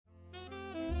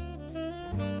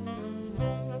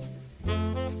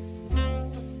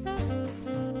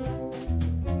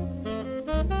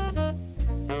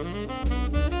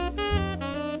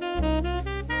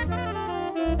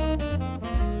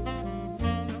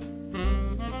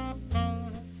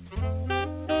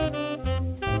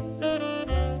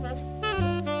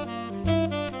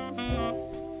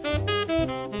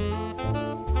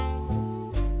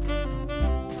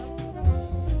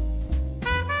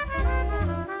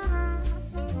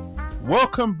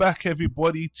Welcome back,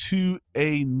 everybody, to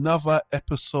another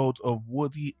episode of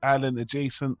Woody Allen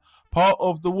Adjacent, part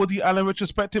of the Woody Allen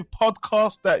Retrospective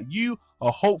podcast that you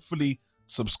are hopefully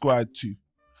subscribed to.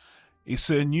 It's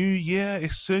a new year,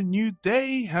 it's a new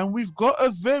day, and we've got a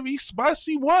very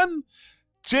spicy one.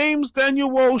 James Daniel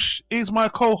Walsh is my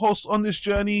co-host on this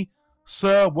journey.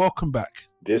 Sir, welcome back.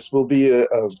 This will be a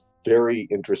very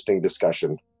interesting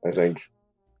discussion, I think.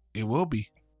 It will be.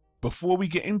 Before we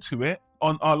get into it,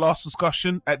 on our last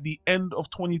discussion at the end of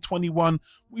 2021,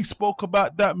 we spoke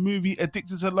about that movie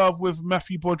Addicted to Love with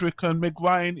Matthew Broderick and Meg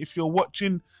Ryan. If you're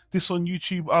watching this on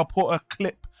YouTube, I'll put a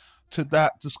clip to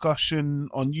that discussion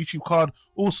on YouTube card.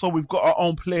 Also, we've got our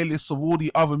own playlist of all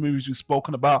the other movies we've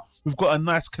spoken about. We've got a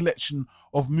nice collection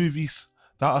of movies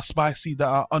that are spicy, that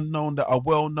are unknown, that are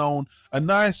well known, a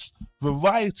nice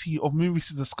variety of movies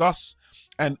to discuss.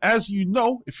 And as you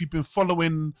know, if you've been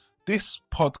following this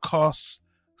podcast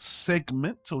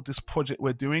segment or this project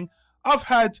we're doing, I've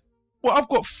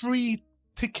got 3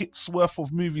 tickets worth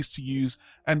of movies to use,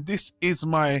 and this is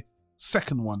my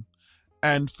second one.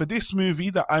 And for this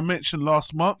movie that I mentioned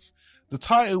last month, the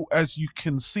title, as you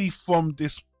can see from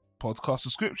this podcast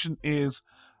description, is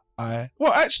I'm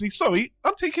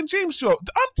taking James' job.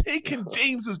 I'm taking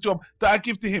James's job that I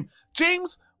give to him.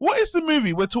 James, what is the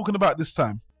movie we're talking about this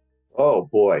time? Oh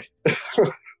boy.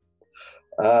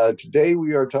 Today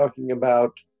we are talking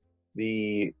about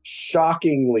the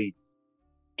shockingly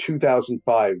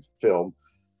 2005 film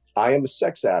I Am a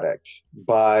Sex Addict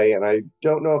by, and I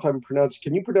don't know if I'm pronouncing,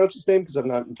 can you pronounce his name? Because I'm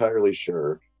not entirely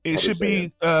sure. It should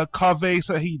be Caveh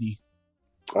Zahedi.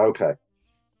 Okay.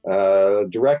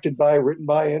 Directed by, written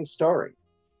by, and starring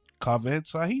Caveh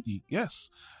Zahedi, yes.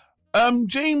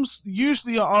 James,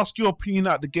 usually I ask your opinion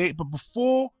at the gate, but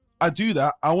before I do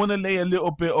that, I want to lay a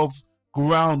little bit of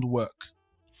groundwork.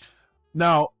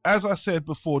 Now, as I said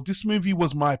before, this movie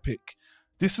was my pick.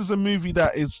 This is a movie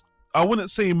that is, I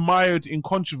wouldn't say mired in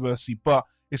controversy, but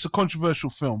it's a controversial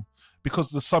film because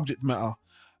of the subject matter.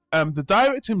 The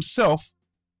director himself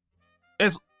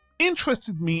has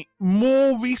interested me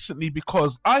more recently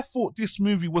because I thought this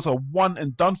movie was a one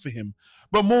and done for him.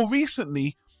 But more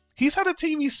recently, he's had a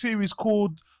TV series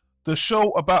called The Show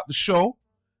About the Show,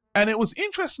 and it was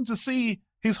interesting to see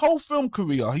his whole film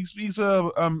career. He's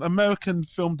a American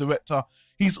film director.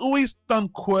 He's always done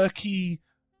quirky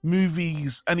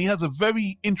movies, and he has a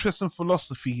very interesting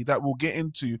philosophy that we'll get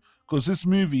into, because this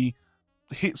movie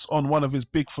hits on one of his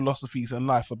big philosophies in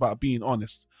life about being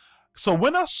honest. So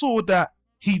when I saw that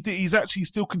he's actually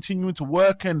still continuing to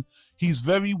work, and he's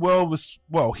very well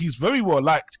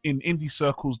liked in indie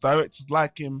circles. Directors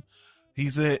like him.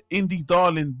 He's an indie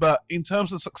darling, but in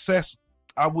terms of success,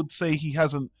 I would say he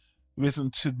hasn't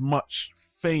risen to much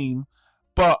fame.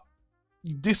 But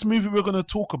this movie we're going to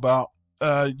talk about,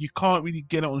 you can't really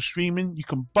get it on streaming. You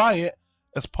can buy it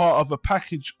as part of a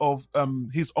package of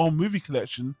his own movie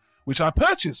collection, which I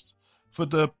purchased for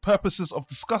the purposes of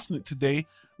discussing it today,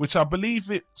 which I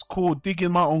believe it's called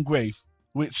Digging My Own Grave,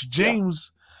 which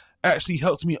James actually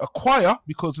helped me acquire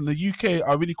because in the UK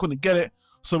I really couldn't get it.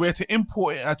 So we had to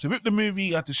import it, I had to rip the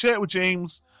movie, I had to share it with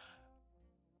James.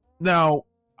 Now,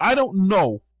 I don't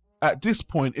know at this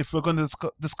point if we're going to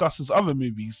discuss his other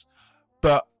movies,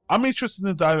 but I'm interested in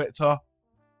the director.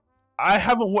 I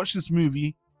haven't watched this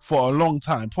movie for a long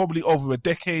time, probably over a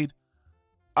decade.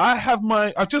 I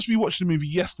just rewatched the movie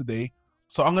yesterday,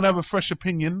 so I'm going to have a fresh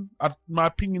opinion. My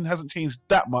opinion hasn't changed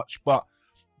that much, but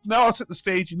now I'll set the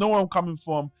stage. You know where I'm coming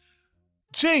from.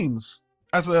 James,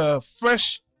 as a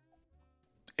fresh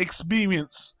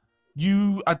experience,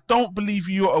 I don't believe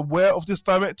you're aware of this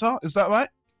director. Is that right?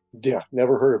 Yeah,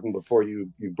 never heard of him before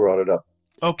you brought it up.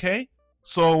 Okay,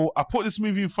 so I put this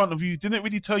movie in front of you. Didn't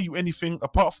really tell you anything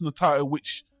apart from the title,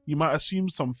 which you might assume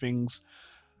some things.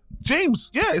 James,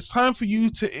 yeah, it's time for you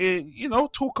to,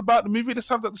 talk about the movie. Let's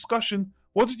have that discussion.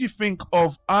 What did you think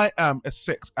of I Am a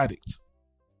Sex Addict?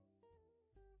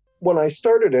 When I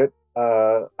started it,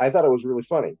 I thought it was really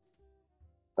funny.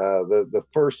 The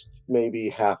first maybe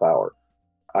half hour,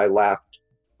 I laughed.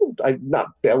 I not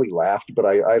belly laughed, but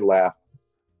I laughed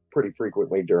pretty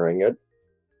frequently during it.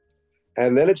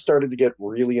 And then it started to get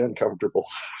really uncomfortable.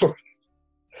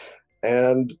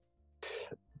 And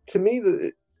to me,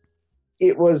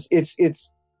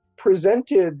 it's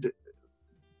presented,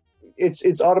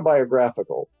 it's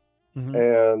autobiographical, mm-hmm.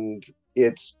 and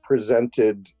it's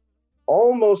presented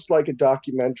almost like a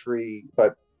documentary,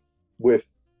 but with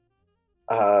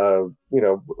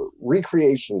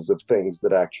recreations of things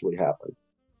that actually happened.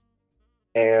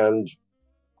 And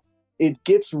it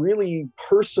gets really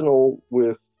personal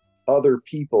with other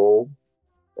people,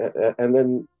 and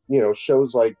then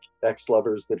shows like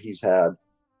ex-lovers that he's had,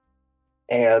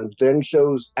 and then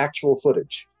shows actual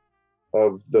footage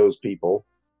of those people.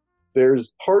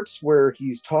 There's parts where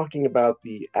he's talking about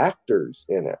the actors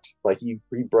in it. Like he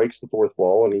breaks the fourth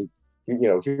wall and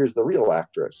here's the real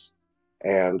actress.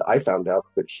 And I found out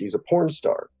that she's a porn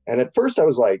star. And at first I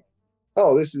was like,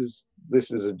 oh, this is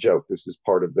a joke. This is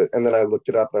part of it. And then I looked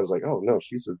it up and I was like, oh no,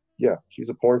 she's a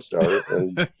porn star.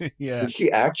 And Yeah. did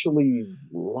she actually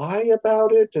lie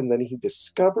about it? And then he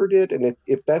discovered it. And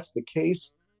if that's the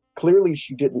case, clearly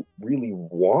she didn't really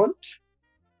want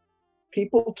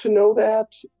people to know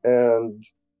that. And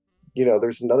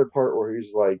there's another part where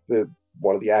he's like,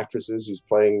 one of the actresses who's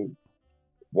playing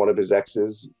one of his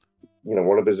exes,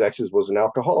 one of his exes was an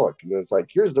alcoholic, and it's like,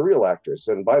 here's the real actress,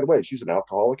 and by the way, she's an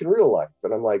alcoholic in real life.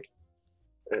 And I'm like,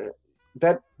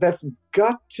 that's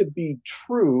got to be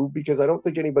true, because I don't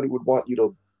think anybody would want you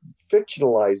to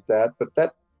fictionalize that, but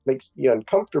that makes me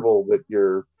uncomfortable that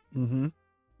you're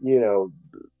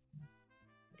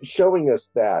showing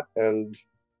us that. And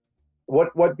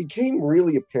what became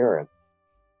really apparent,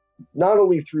 not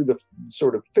only through the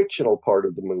sort of fictional part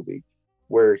of the movie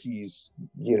where he's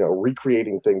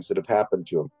recreating things that have happened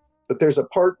to him, but there's a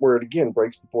part where it again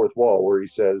breaks the fourth wall, where he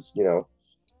says,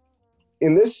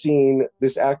 in this scene,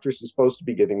 this actress is supposed to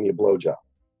be giving me a blowjob,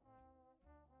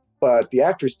 but the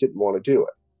actress didn't want to do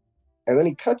it. And then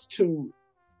he cuts to,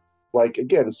 like,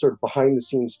 again, sort of behind the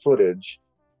scenes footage,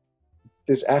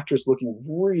 this actress looking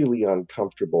really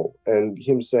uncomfortable, and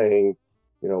him saying,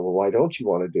 well, why don't you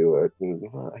want to do it? And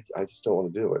I just don't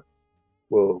want to do it.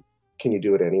 Well, can you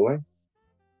do it anyway?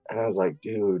 And I was like,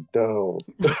 dude, no.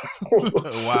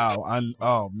 Wow.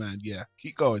 Oh man, yeah.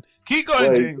 Keep going,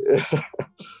 James.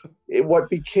 What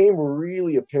became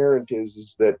really apparent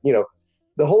is that,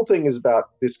 the whole thing is about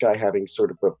this guy having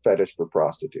sort of a fetish for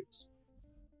prostitutes.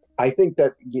 I think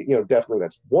that, definitely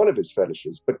that's one of his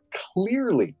fetishes, but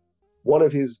clearly one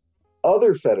of his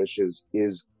other fetishes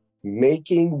is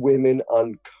making women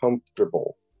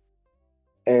uncomfortable.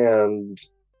 And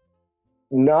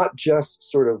not just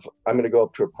sort of, I'm going to go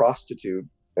up to a prostitute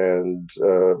and,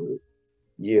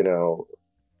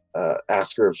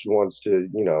 ask her if she wants to,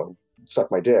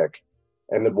 suck my dick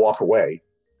and then walk away.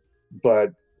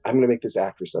 But I'm going to make this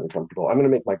actress uncomfortable. I'm going to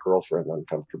make my girlfriend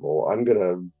uncomfortable. I'm going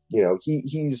to,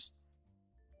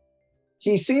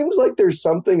 he seems like there's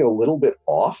something a little bit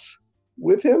off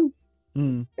with him.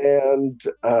 And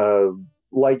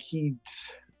like he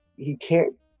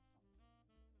can't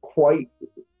quite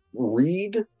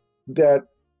read that.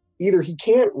 Either he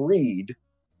can't read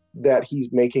that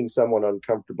he's making someone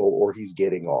uncomfortable, or he's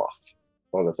getting off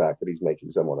on the fact that he's making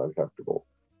someone uncomfortable.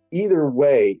 Either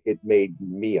way, it made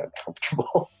me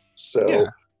uncomfortable. So yeah.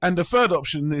 And the third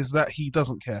option is that he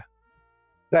doesn't care.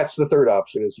 That's the third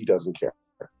option, is he doesn't care.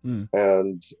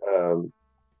 And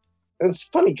it's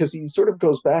funny because he sort of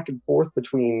goes back and forth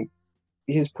between,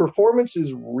 his performance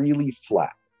is really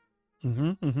flat.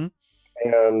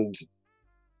 And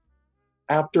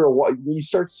after a while, you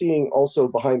start seeing also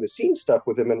behind the scenes stuff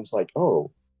with him, and it's like,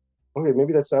 oh, okay,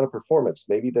 maybe that's not a performance.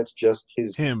 Maybe that's just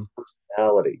him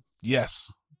personality.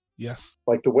 Yes.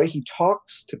 Like the way he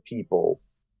talks to people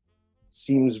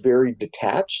seems very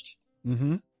detached.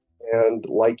 And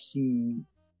like he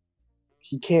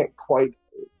can't quite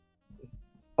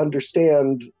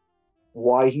understand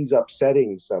why he's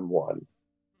upsetting someone.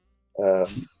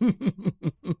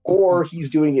 Or he's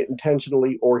doing it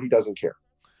intentionally, or he doesn't care.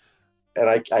 And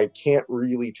I can't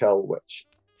really tell which.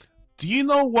 Do you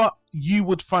know what you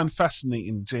would find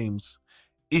fascinating, James?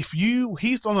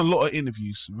 He's done a lot of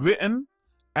interviews, written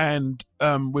and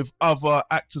with other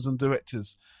actors and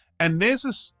directors. And there's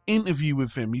this interview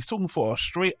with him. He's talking for a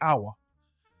straight hour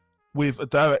with a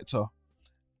director.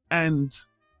 And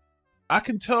I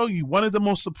can tell you, one of the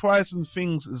most surprising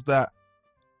things is that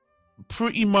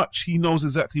pretty much he knows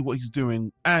exactly what he's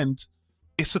doing. And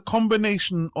it's a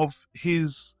combination of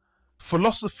his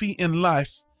philosophy in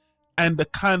life and the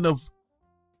kind of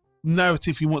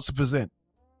narrative he wants to present,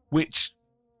 which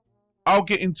I'll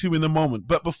get into in a moment.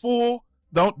 But before,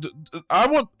 I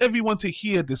want everyone to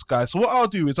hear this guy. So what I'll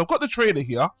do is, I've got the trailer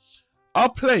here. I'll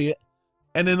play it,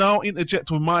 and then I'll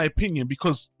interject with my opinion,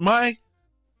 because my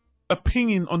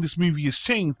opinion on this movie has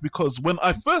changed. Because when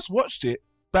I first watched it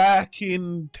back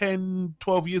in 10,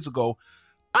 12 years ago,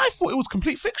 I thought it was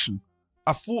complete fiction.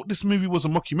 I thought this movie was a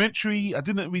mockumentary. I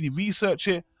didn't really research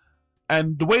it.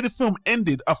 And the way the film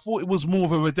ended, I thought it was more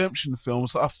of a redemption film.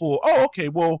 So I thought, oh, okay,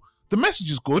 well, the message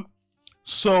is good.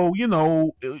 So,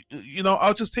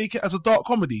 I'll just take it as a dark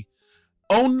comedy.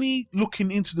 Only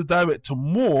looking into the director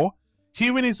more,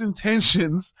 hearing his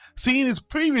intentions, seeing his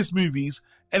previous movies,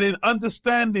 and then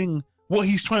understanding what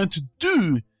he's trying to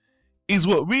do, is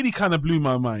what really kind of blew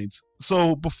my mind.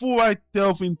 So before I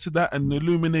delve into that and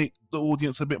illuminate the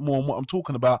audience a bit more on what I'm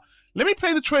talking about, let me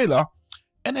play the trailer,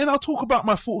 and then I'll talk about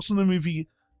my thoughts on the movie,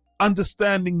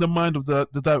 understanding the mind of the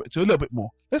director a little bit more.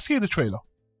 Let's hear the trailer.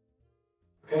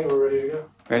 Okay, we're ready to go.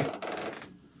 Ready?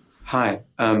 Hi.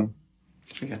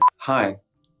 Hi.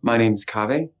 My name's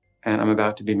Caveh, and I'm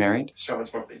about to be married. Show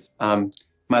us more, please.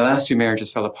 My last two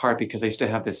marriages fell apart because I used to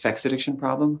have this sex addiction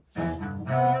problem.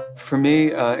 For me,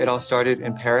 it all started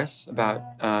in Paris about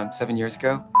 7 years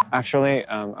ago. Actually,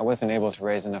 I wasn't able to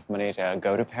raise enough money to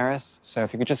go to Paris, so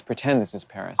if you could just pretend this is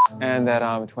Paris, and that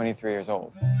I'm 23 years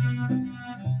old.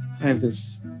 I have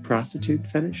this prostitute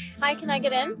fetish. Hi, can I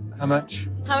get in? How much?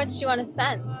 How much do you want to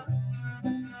spend?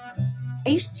 Are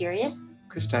you serious?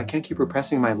 Krista, I can't keep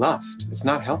repressing my lust. It's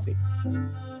not healthy.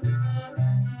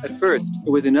 At first, it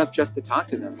was enough just to talk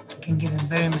to them. It can give him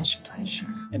very much pleasure.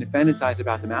 And to fantasize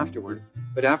about them afterward.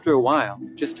 But after a while,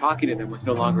 just talking to them was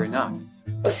no longer enough.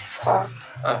 What's far?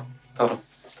 Hold on.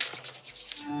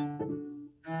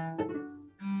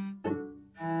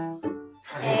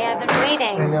 Hey, I've been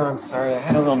waiting. I know, I'm sorry. I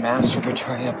had a little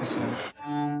masturbatory episode.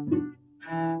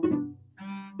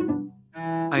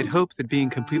 I'd hoped that being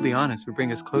completely honest would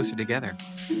bring us closer together,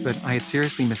 but I had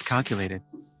seriously miscalculated.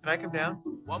 Can I come down?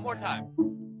 One more time.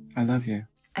 I love you.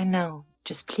 I know.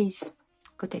 Just please,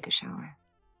 go take a shower.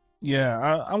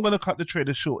 Yeah, I'm going to cut the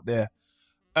trailer short there.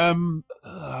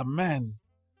 Man.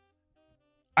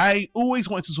 I always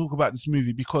wanted to talk about this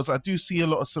movie because I do see a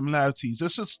lot of similarities.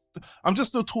 I'm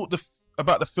just going to talk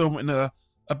about the film in a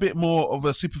bit more of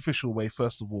a superficial way,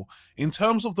 first of all. In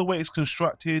terms of the way it's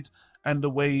constructed and the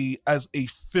way as a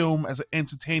film, as an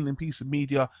entertaining piece of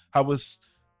media, how it was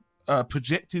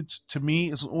projected to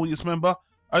me as an audience member,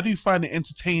 I do find it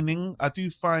entertaining. I do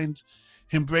find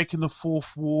him breaking the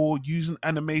fourth wall, using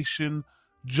animation,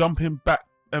 jumping back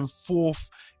and forth.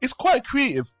 It's quite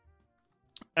creative.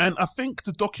 And I think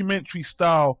the documentary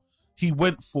style he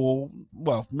went for,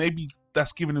 well, maybe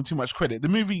that's giving him too much credit. The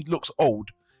movie looks old.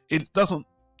 It doesn't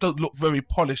look very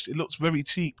polished. It looks very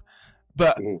cheap.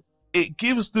 But it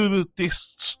gives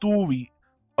this story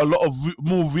a lot of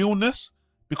more realness,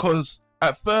 because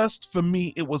at first, for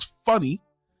me, it was funny.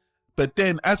 But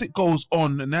then as it goes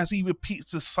on and as he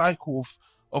repeats the cycle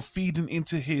of feeding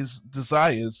into his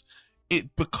desires,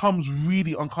 it becomes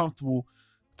really uncomfortable,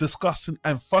 disgusting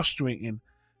and frustrating.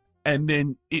 And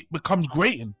then it becomes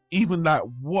grating. Even like,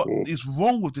 what is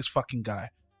wrong with this fucking guy?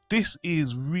 This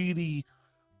is really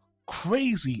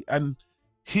crazy. And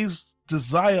his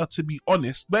desire to be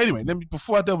honest. But anyway,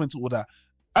 before I delve into all that,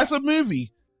 as a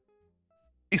movie,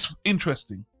 it's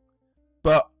interesting.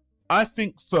 But I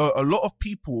think for a lot of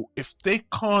people, if they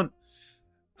can't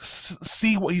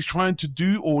see what he's trying to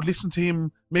do or listen to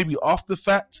him maybe after the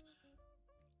fact,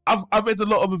 I've read a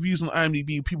lot of reviews on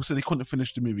IMDb. People say they couldn't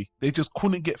finish the movie. They just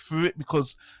couldn't get through it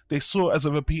because they saw it as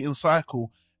a repeating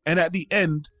cycle. And at the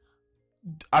end,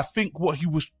 I think what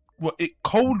it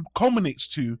culminates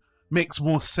to makes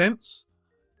more sense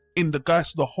in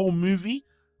the whole movie.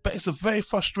 But it's a very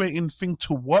frustrating thing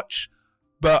to watch.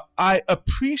 But I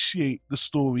appreciate the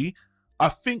story. I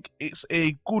think it's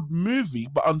a good movie.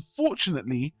 But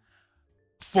unfortunately,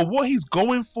 for what he's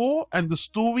going for and the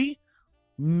story,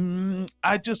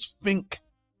 I just think,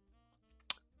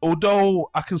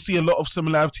 although I can see a lot of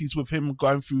similarities with him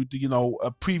going through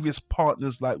the previous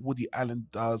partners like Woody Allen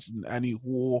does and Annie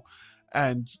Hall,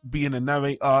 and being a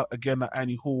narrator again like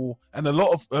Annie Hall, and a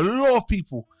lot of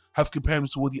people have compared him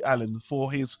to Woody Allen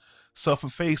for his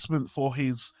self-effacement, for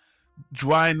his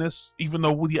dryness, even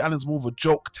though Woody Allen's more of a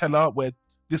joke teller, where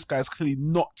this guy's clearly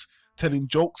not telling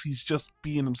jokes, he's just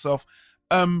being himself.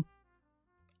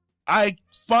 I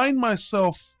find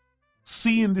myself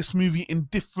seeing this movie in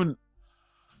different,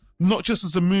 not just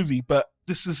as a movie, but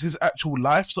this is his actual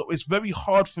life. So it's very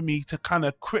hard for me to kind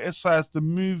of criticize the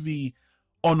movie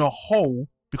on a whole,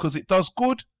 because it does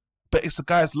good, but it's a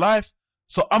guy's life.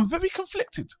 So I'm very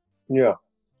conflicted. Yeah.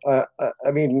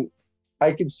 I mean,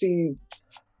 I could see,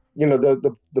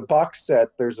 the box set,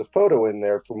 there's a photo in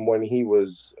there from when he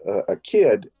was a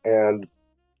kid. And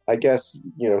I guess,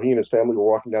 he and his family were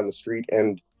walking down the street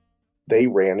and they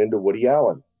ran into Woody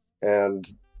Allen, and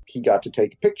he got to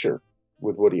take a picture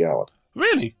with Woody Allen.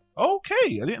 Really?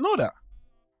 Okay, I didn't know that.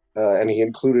 And he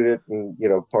included it in,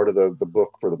 part of the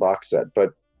book for the box set.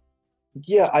 But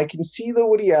yeah, I can see the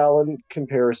Woody Allen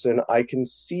comparison. I can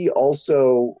see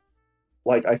also,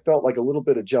 I felt like a little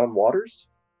bit of John Waters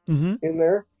in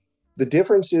there. The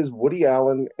difference is Woody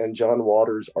Allen and John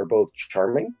Waters are both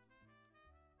charming.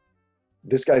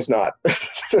 This guy's not.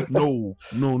 No.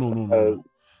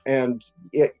 And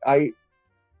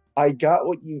I get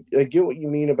what you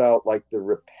mean about like the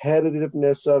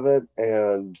repetitiveness of it,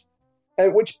 and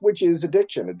which is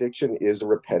addiction. Addiction is a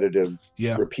repetitive,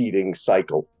 repeating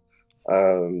cycle.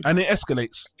 And it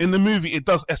escalates. In the movie, it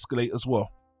does escalate as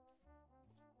well.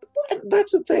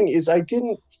 That's the thing, is I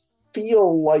didn't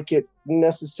feel like it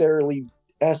necessarily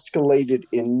escalated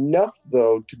enough,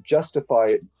 though, to justify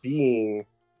it being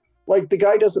like the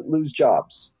guy doesn't lose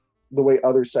jobs the way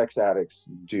other sex addicts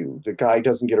do. The guy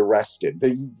doesn't get arrested.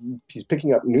 He's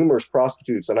picking up numerous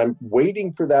prostitutes, and I'm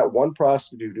waiting for that one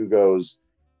prostitute who goes,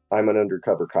 "I'm an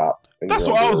undercover cop." That's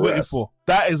what I was waiting for.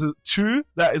 That is true.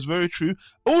 That is very true.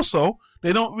 Also,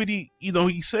 they don't really,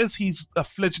 he says he's a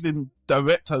fledgling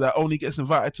director that only gets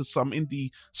invited to some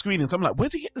indie screenings. I'm like,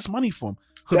 where'd he get this money from?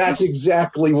 That's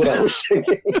exactly what I was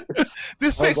thinking.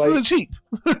 This sex isn't cheap.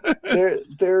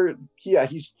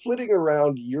 He's flitting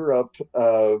around Europe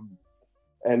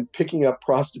and picking up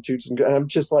prostitutes, and I'm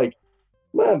just like,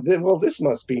 man, well, this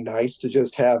must be nice to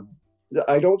just have.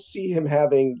 I don't see him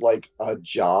having like a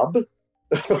job.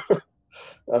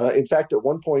 In fact, at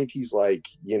one point he's like,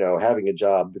 having a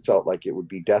job felt like it would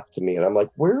be death to me, and I'm like,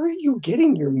 where are you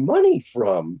getting your money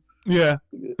from? Yeah.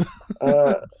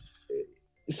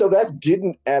 So that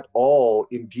didn't at all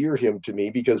endear him to me,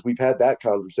 because we've had that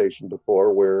conversation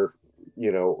before where,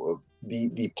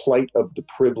 the plight of the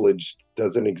privileged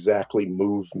doesn't exactly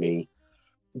move me.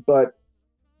 But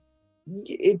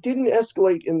it didn't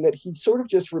escalate in that he sort of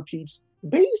just repeats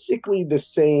basically the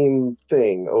same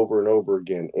thing over and over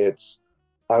again. It's,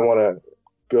 I want to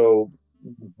go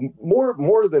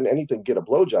more than anything, get a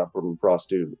blowjob from a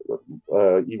prostitute,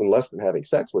 even less than having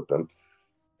sex with them.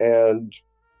 And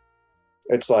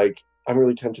it's like, I'm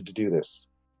really tempted to do this.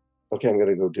 Okay, I'm going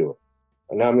to go do it.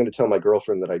 And now I'm going to tell my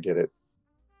girlfriend that I did it.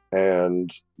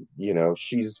 And,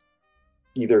 she's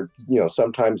either,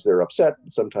 sometimes they're upset,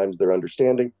 sometimes they're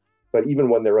understanding. But even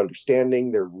when they're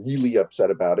understanding, they're really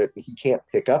upset about it. And he can't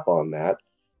pick up on that.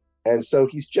 And so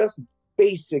he's just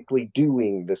basically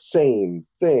doing the same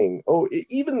thing. Oh,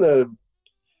 even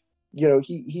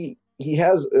he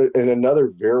has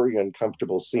another very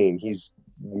uncomfortable scene. He's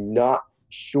not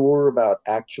sure about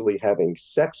actually having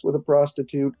sex with a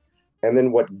prostitute, and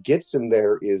then what gets him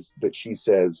there is that she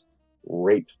says,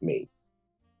 "Rape me."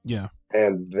 Yeah.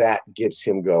 And that gets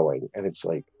him going, and it's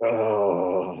like,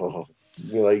 oh,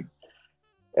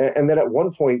 and then at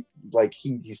one point, like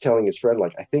he's telling his friend,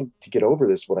 like, I think to get over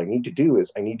this, what I need to do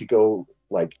is I need to go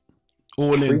like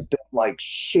treat them like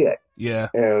shit. Yeah.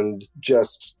 And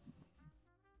just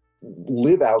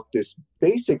live out this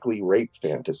basically rape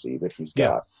fantasy that he's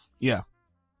got. Yeah.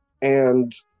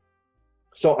 And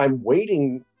so I'm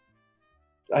waiting,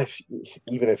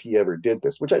 even if he ever did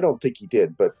this, which I don't think he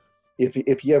did, but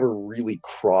if he ever really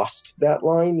crossed that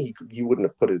line, he wouldn't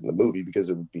have put it in the movie because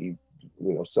it would be,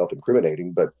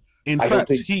 self-incriminating. But in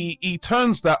fact, he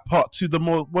turns that part to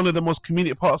one of the most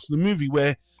comedic parts of the movie,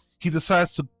 where he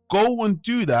decides to go and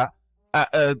do that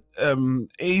at a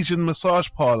Asian massage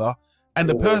parlor, and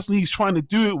the person he's trying to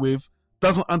do it with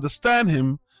doesn't understand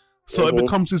him. So it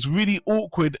becomes this really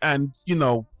awkward, and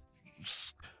it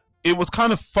was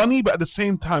kind of funny, but at the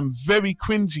same time very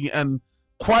cringy and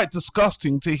quite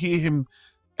disgusting to hear him.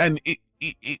 And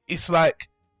it's like,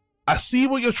 I see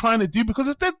what you're trying to do, because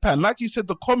it's deadpan. Like you said,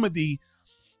 the comedy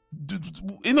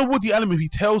in a Woody Allen movie, he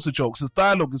tells the jokes. His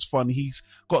dialogue is funny. He's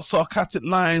got sarcastic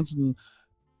lines and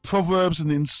proverbs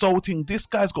and insulting. This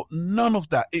guy's got none of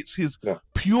that. It's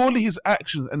purely his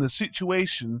actions and the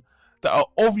situation that are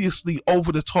obviously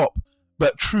over the top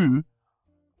but true.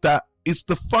 That is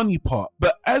the funny part.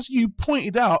 But as you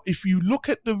pointed out, if you look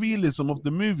at the realism of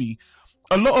the movie,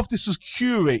 a lot of this is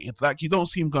curated. Like, you don't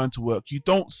see him going to work, you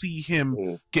don't see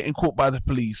him getting caught by the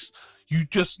police, you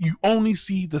only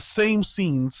see the same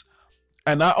scenes.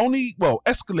 And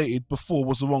escalated before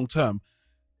was the wrong term.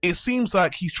 It seems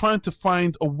like he's trying to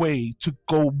find a way to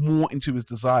go more into his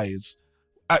desires,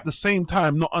 at the same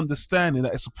time not understanding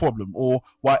that it's a problem, or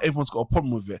why everyone's got a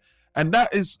problem with it. And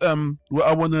that is what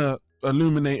I want to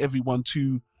illuminate everyone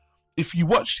to. If you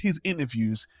watch his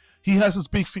interviews, he has this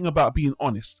big thing about being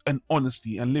honest and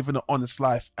honesty and living an honest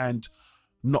life and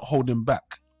not holding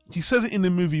back. He says it in the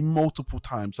movie multiple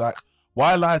times, like,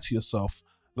 why lie to yourself?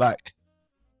 Like,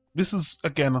 this is,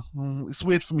 again, it's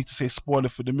weird for me to say spoiler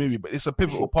for the movie, but it's a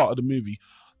pivotal part of the movie.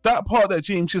 That part that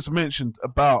James just mentioned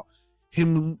about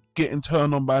him getting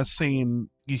turned on by saying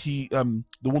the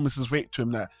woman says rape to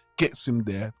him, that gets him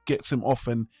there, gets him off,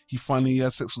 and he finally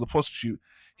has sex with a prostitute.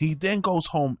 He then goes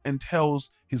home and tells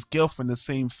his girlfriend the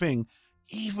same thing,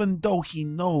 even though he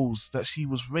knows that she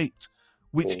was raped,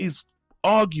 which is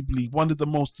arguably one of the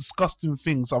most disgusting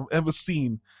things I've ever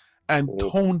seen, and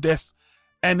tone deaf.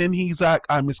 and then he's like,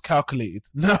 I miscalculated.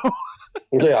 No.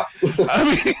 Yeah. I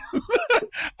mean,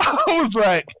 I was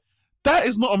like, that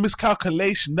is not a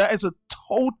miscalculation. That is a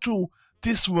total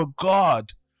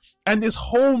disregard. And this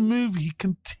whole movie, he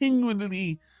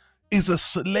continually is a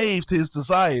slave to his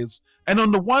desires. And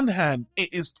on the one hand,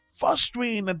 it is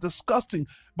frustrating and disgusting.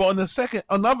 But on the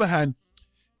other hand,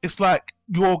 it's like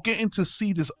you're getting to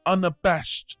see this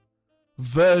unabashed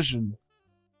version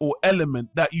or element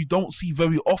that you don't see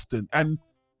very often. And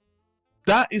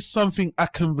that is something I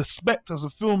can respect as a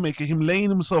filmmaker, him laying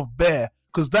himself bare,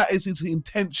 because that is his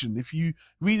intention. If you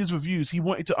read his reviews, he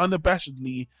wanted to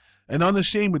unabashedly and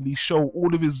unashamedly show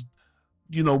all of his,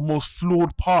 most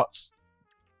flawed parts,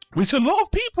 which a lot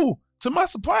of people, to my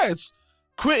surprise,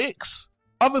 critics,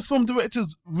 other film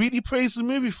directors really praise the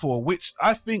movie for, which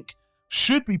I think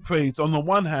should be praised on the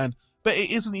one hand, but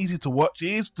it isn't easy to watch.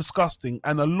 It is disgusting,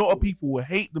 and a lot of people will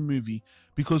hate the movie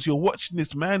because you're watching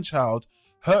this man-child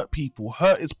hurt people,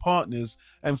 hurt his partners,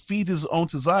 and feed his own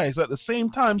desires at the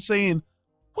same time saying,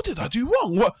 what did I do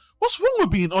wrong? What's wrong with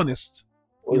being honest?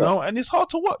 And it's hard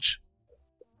to watch.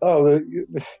 Oh,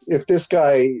 if this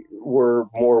guy were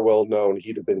more well known,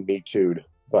 he'd have been Me Too'd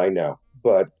by now.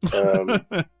 But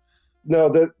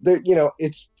no,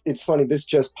 it's funny. This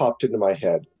just popped into my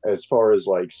head as far as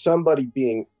like somebody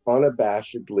being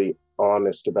unabashedly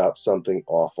honest about something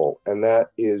awful, and that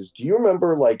is, do you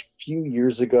remember like a few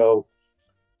years ago,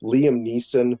 Liam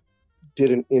Neeson did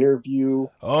an interview?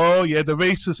 Oh yeah, the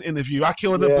racist interview. I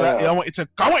killed a black. I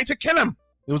wanted to kill him.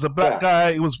 It was a black guy.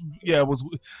 It was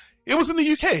in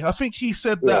the UK. I think he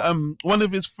said that one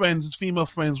of his female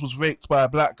friends, was raped by a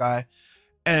black guy,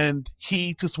 and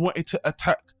he just wanted to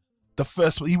attack the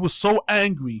first one. He was so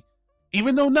angry,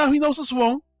 even though now he knows it's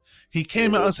wrong. He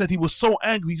came out and said he was so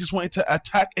angry, he just wanted to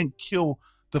attack and kill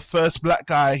the first black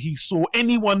guy he saw.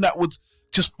 Anyone that would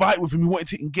just fight with him, he wanted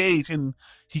to engage, and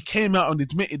he came out and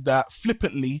admitted that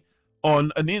flippantly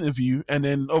on an interview, and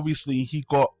then obviously he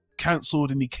got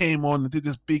cancelled, and he came on and did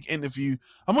this big interview.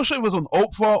 I'm not sure if it was on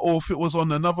Oprah or if it was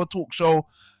on another talk show,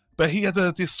 but he had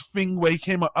this thing where he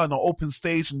came out on an open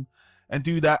stage and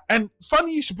do that. And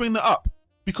funny you should bring that up,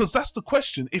 because that's the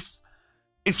question.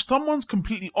 If someone's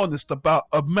completely honest about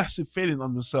a massive failing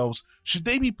on themselves, should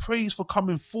they be praised for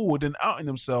coming forward and outing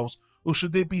themselves, or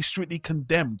should they be strictly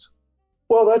condemned?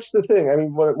 Well, that's the thing. I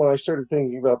mean, when I started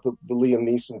thinking about the Liam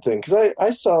Neeson thing, because I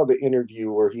saw the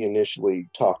interview where he initially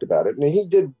talked about it, and he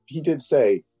did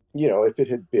say, if it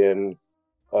had been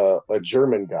a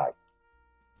German guy,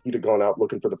 he'd have gone out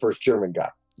looking for the first German guy,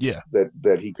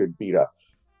 that he could beat up.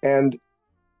 And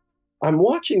I'm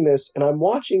watching this, and I'm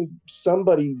watching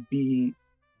somebody be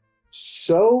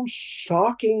so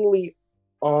shockingly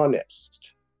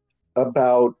honest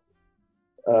about.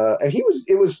 And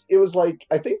it was like,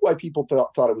 I think why people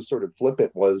thought it was sort of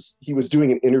flippant was he was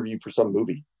doing an interview for some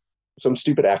movie, some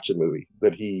stupid action movie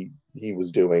that he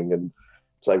was doing. And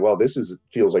it's like, well,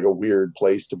 feels like a weird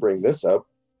place to bring this up.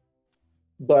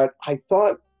 But I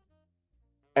thought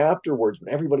afterwards,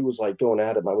 when everybody was like going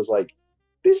at him, I was like,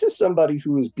 this is somebody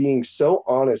who is being so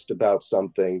honest about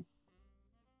something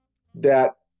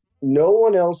that no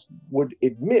one else would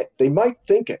admit. They might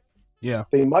think it. Yeah.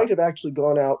 They might have actually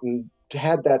gone out and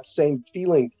had that same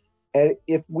feeling. And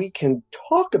if we can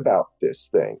talk about this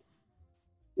thing,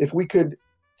 if we could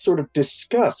sort of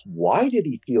discuss, why did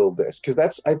he feel this? Because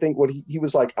that's, I think, what he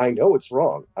was like, I know it's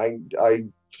wrong. I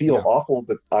feel awful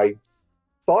that I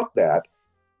thought that.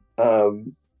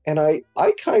 And I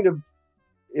kind of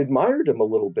admired him a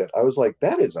little bit. I was like,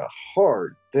 that is a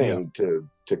hard thing to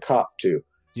cop to.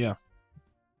 Yeah.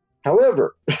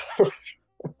 However,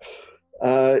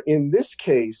 in this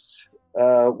case,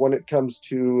 when it comes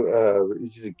to,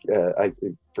 I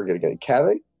forget again,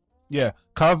 Caveh? Yeah,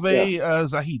 Caveh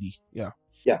Zahedi. Yeah.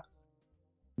 Yeah.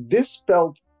 This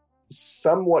felt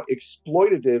somewhat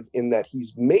exploitative in that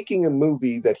he's making a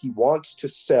movie that he wants to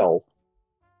sell,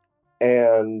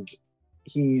 and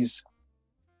it's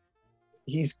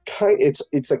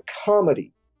a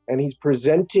comedy, and he's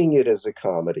presenting it as a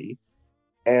comedy,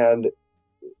 and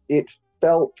it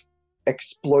felt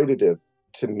exploitative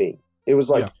to me. It was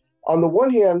like, on the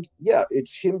one hand,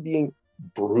 it's him being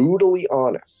brutally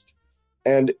honest,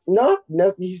 and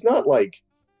he's not like,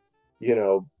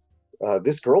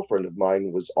 this girlfriend of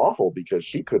mine was awful because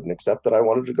she couldn't accept that I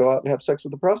wanted to go out and have sex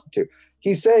with a prostitute.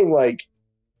 He's saying like,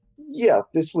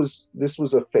 this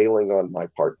was a failing on my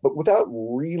part, but without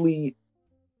really,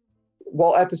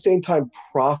 while at the same time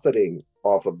profiting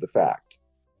off of the fact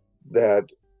that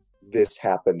this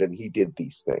happened and he did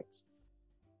these things.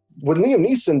 When Liam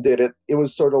Neeson did it, it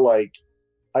was sort of like,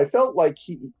 I felt like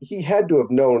he had to have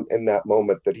known in that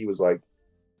moment that he was like,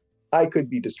 I could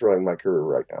be destroying my career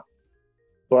right now.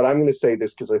 But I'm going to say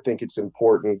this because I think it's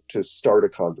important to start a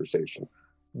conversation.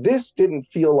 This didn't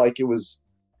feel like it was,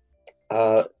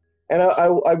 and I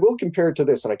will compare it to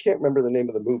this, and I can't remember the name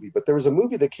of the movie, but there was a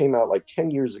movie that came out like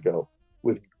 10 years ago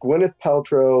with Gwyneth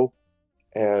Paltrow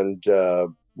and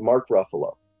Mark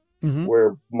Ruffalo,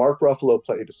 where Mark Ruffalo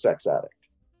played a sex addict.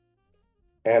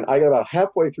 And I got about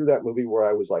halfway through that movie where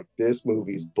I was like, this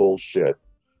movie's bullshit.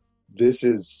 This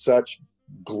is such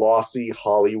glossy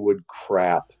Hollywood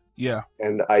crap. Yeah.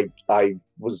 And I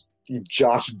was,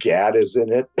 Josh Gad is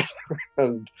in it.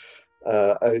 And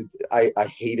I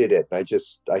hated it.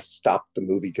 I stopped the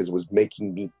movie because it was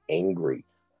making me angry.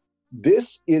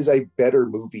 This is a better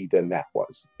movie than that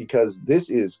was, because this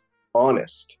is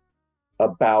honest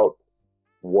about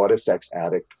what a sex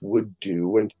addict would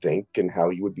do and think and how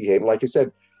he would behave. And like I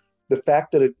said, the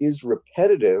fact that it is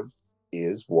repetitive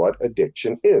is what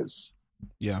addiction is.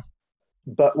 Yeah.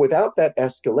 But without that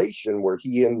escalation where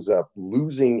he ends up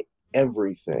losing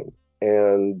everything,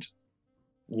 and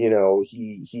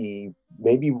he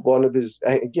maybe one of his,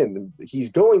 again, he's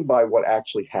going by what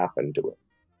actually happened to him.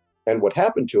 And what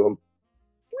happened to him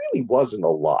really wasn't a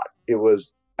lot. It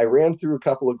was, I ran through a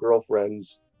couple of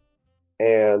girlfriends,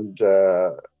 and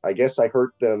I guess I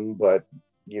hurt them, but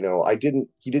he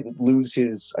didn't lose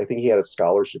his, I think he had a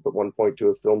scholarship at one point to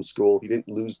a film school. He didn't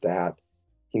lose that.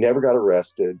 He never got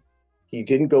arrested. He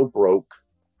didn't go broke.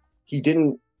 He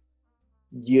didn't,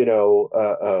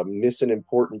 miss an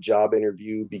important job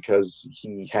interview because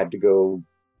he had to go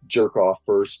jerk off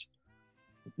first.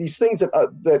 These things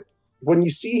that when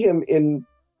you see him in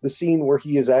the scene where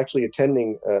he is actually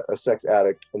attending a sex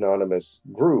addict anonymous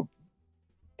group,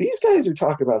 these guys are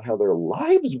talking about how their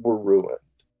lives were ruined.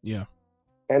 Yeah.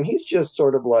 And he's just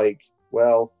sort of like,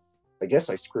 well, I guess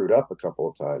I screwed up a couple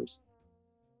of times.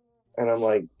 And I'm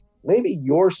like, maybe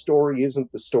your story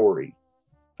isn't the story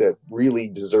that really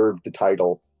deserved the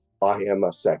title, I Am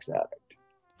a Sex Addict.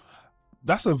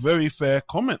 That's a very fair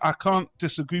comment. I can't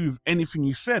disagree with anything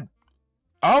you said.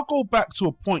 I'll go back to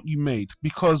a point you made,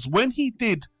 because when he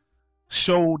did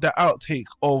show the outtake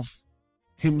of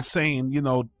him saying,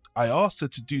 I asked her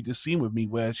to do this scene with me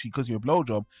where she gives me a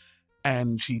blowjob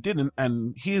and she didn't,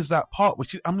 and here's that part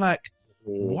which I'm like,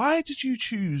 why did you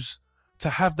choose to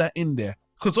have that in there?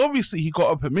 Because obviously he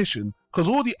got a permission, because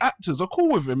all the actors are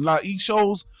cool with him. Like, he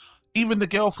shows even the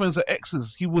girlfriends or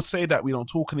exes, he would say that we don't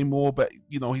talk anymore, but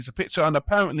he's a picture, and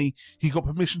apparently he got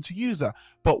permission to use that.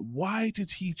 But why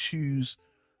did he choose,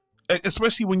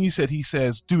 especially when you said he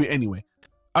says do it anyway?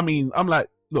 I mean, I'm like,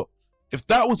 look, if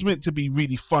that was meant to be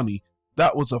really funny,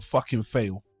 that was a fucking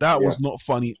fail. That was not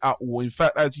funny at all. In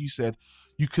fact, as you said,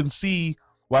 you can see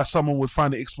why someone would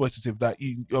find it exploitative. That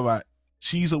you're right.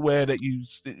 She's aware that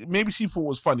maybe she thought it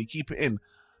was funny, keep it in.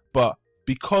 But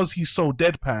because he's so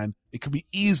deadpan, it could be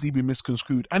easily be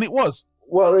misconstrued. And it was.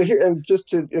 Well, and just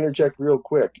to interject real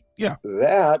quick. Yeah.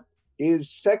 That is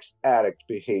sex addict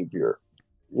behavior.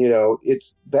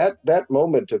 It's that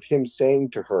moment of him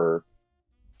saying to her,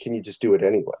 can you just do it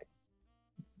anyway?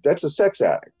 That's a sex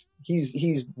addict.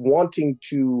 He's wanting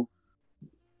to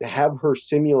have her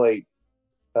simulate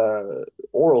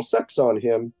oral sex on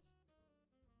him.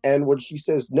 And when she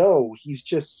says no, he's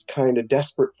just kind of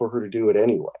desperate for her to do it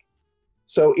anyway.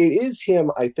 So it is him,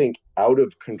 I think, out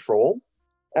of control.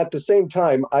 At the same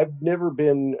time, I've never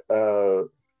been,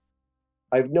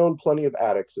 I've known plenty of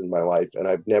addicts in my life, and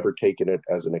I've never taken it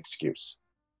as an excuse.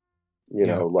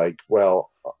 Like, well,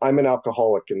 I'm an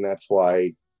alcoholic, and that's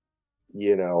why,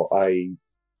 I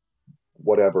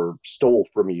stole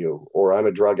from you, or I'm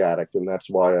a drug addict, and that's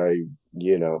why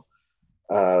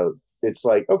it's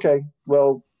like, okay,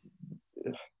 well,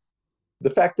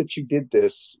 the fact that you did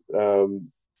this,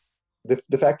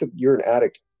 the fact that you're an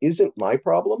addict isn't my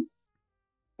problem.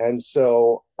 And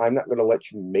so I'm not going to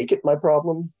let you make it my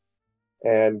problem,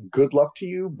 and good luck to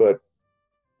you. But,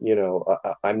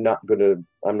 I'm not going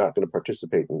to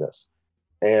participate in this.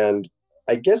 And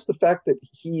I guess the fact that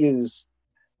he's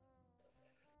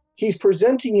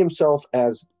presenting himself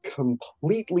as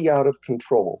completely out of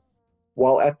control,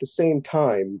 while at the same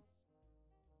time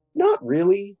not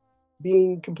really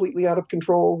being completely out of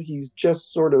control. He's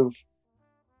just sort of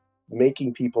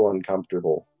making people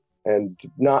uncomfortable and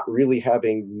not really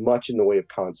having much in the way of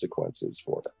consequences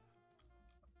for it.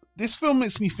 This film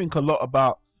makes me think a lot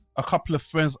about a couple of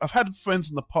friends. I've had friends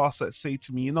in the past that say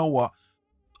to me, you know what,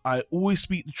 I always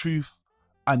speak the truth.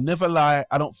 I never lie.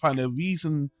 I don't find a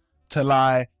reason to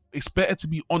lie. It's better to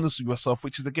be honest with yourself,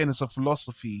 which is, again, it's a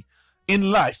philosophy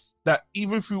in life that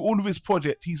even through all of his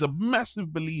projects, he's a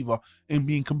massive believer in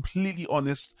being completely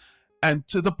honest, and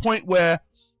to the point where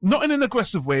not in an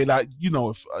aggressive way, like, you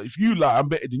know, if you lie, I'm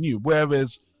better than you.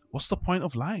 Whereas, what's the point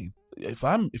of lying? If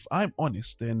I'm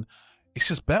honest, then it's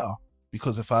just better,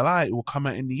 because if I lie, it will come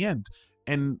out in the end.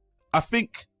 And I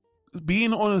think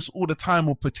being honest all the time,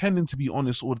 or pretending to be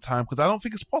honest all the time, because I don't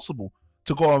think it's possible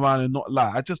to go around and not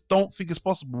lie. I just don't think it's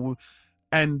possible.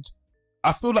 And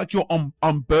I feel like you're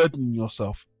unburdening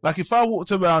yourself. Like if I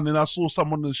walked around and I saw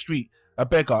someone on the street, a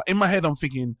beggar, in my head I'm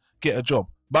thinking, get a job.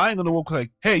 But I ain't gonna walk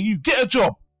like, hey, you get a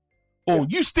job, or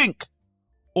you stink,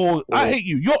 or I hate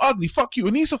you, you're ugly, fuck you.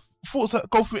 And these are thoughts that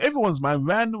go through everyone's mind,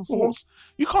 random thoughts.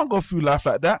 You can't go through life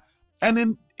like that.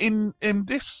 And in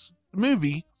this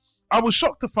movie, I was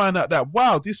shocked to find out that,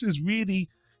 wow, this is really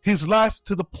his life,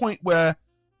 to the point where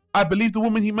I believe the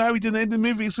woman he married in the end of the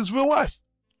movie is his real wife.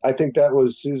 I think that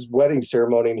was his wedding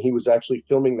ceremony, and he was actually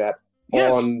filming that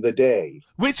on the day.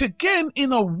 Which, again,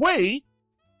 in a way,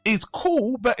 is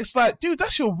cool, but it's like, dude,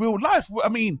 that's your real life. I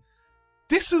mean,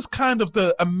 this is kind of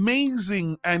the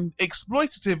amazing and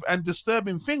exploitative and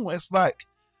disturbing thing, where it's like,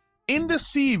 in the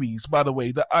series, by the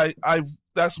way, that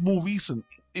that's more recent.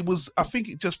 It was, I think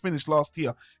it just finished last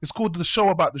year. It's called The Show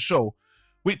About the Show,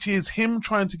 which is him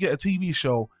trying to get a TV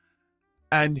show,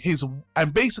 and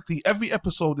basically every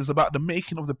episode is about the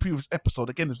making of the previous episode.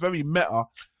 Again, it's very meta,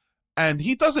 and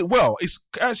he does it well. It's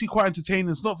actually quite entertaining.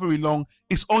 It's not very long.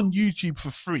 It's on YouTube for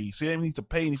free, so you don't need to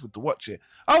pay anything to watch it.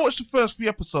 I watched the first 3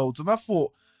 episodes, and I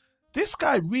thought, this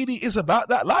guy really is about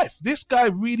that life. This guy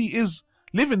really is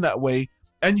living that way,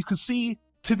 and you can see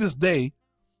to this day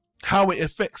how it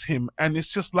affects him. And it's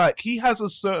just like, he has a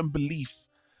certain belief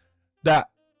that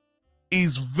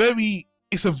is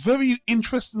it's a very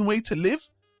interesting way to live,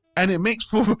 and it makes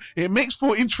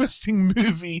for interesting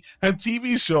movie and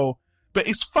TV show, but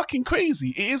it's fucking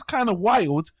crazy. It is kind of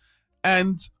wild.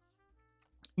 And,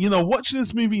 you know, watching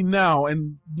this movie now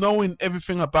and knowing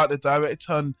everything about the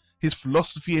director and his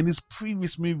philosophy and his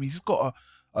previous movies, he's got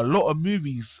a lot of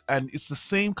movies, and it's the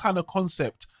same kind of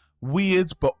concept,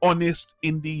 weird but honest,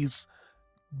 in these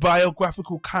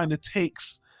biographical kind of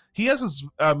takes. He has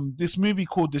this movie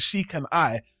called The Sheik and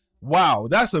I. Wow,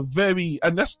 that's and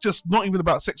that's just not even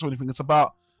about sex or anything. It's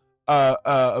about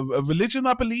a religion,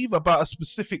 I believe, about a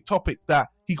specific topic that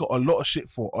he got a lot of shit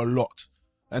for, a lot.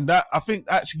 And that, I think,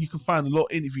 actually, you can find a lot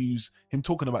of interviews him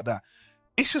talking about that.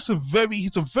 It's just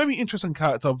he's a very interesting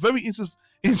character, very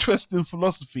interesting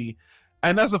philosophy.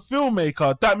 And as a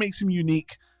filmmaker, that makes him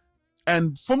unique.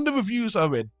 And from the reviews I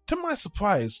read, to my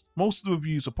surprise, most of the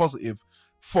reviews are positive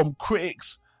from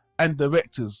critics and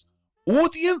directors.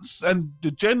 Audience and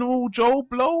the general Joe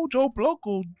Block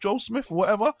or Joe Smith or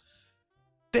whatever,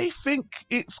 they think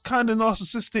it's kind of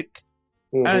narcissistic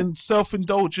and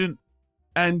self-indulgent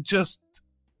and just,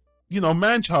 you know,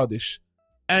 man-childish.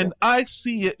 And I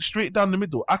see it straight down the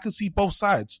middle. I can see both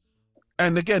sides.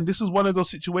 And again, this is one of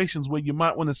those situations where you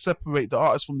might want to separate the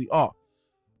artist from the art.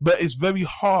 But it's very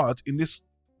hard in this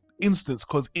instance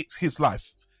because it's his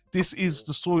life. This is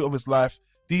the story of his life.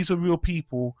 These are real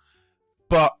people.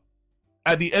 But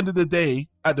at the end of the day,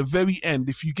 at the very end,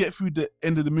 if you get through the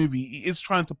end of the movie, he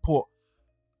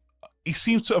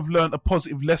seems to have learned a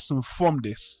positive lesson from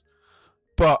this.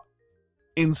 But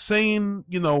in saying,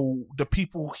 you know, the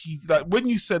people when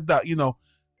you said that, you know,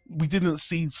 we didn't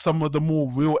see some of the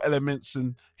more real elements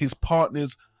and his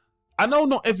partners. I know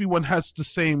not everyone has the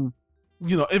same,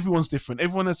 you know, everyone's different.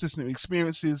 Everyone has different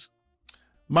experiences.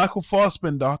 Michael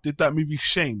Fassbender did that movie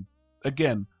Shame,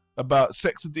 again, about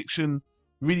sex addiction,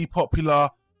 really popular.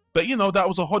 But, you know, that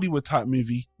was a Hollywood type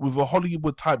movie with a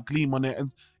Hollywood type gleam on it.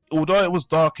 And although it was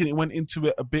dark and it went into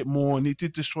it a bit more and it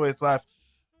did destroy his life,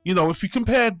 you know, if you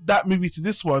compare that movie to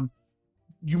this one,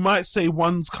 you might say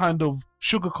one's kind of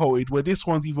sugar-coated, where this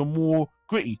one's even more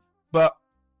gritty. But,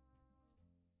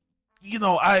 you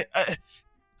know,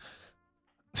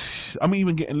 I'm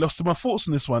even getting lost in my thoughts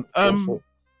on this one.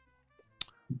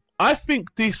 I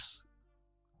think this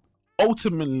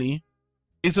ultimately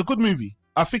is a good movie.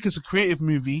 I think it's a creative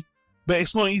movie, but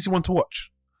it's not an easy one to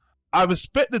watch. I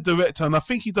respect the director and I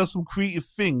think he does some creative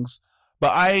things,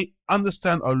 but I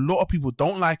understand a lot of people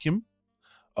don't like him.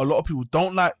 A lot of people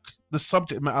don't like the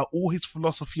subject matter or his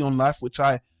philosophy on life, which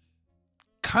I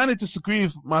kind of disagree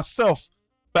with myself.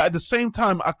 But at the same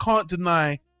time, I can't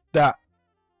deny that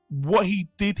what he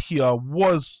did here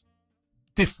was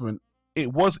different.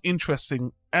 It was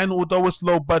interesting. And although it's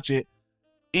low budget,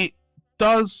 it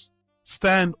does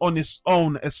stand on its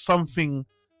own as something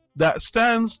that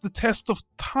stands the test of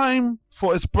time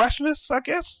for its brashness, I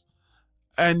guess.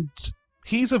 And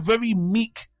he's a very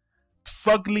meek,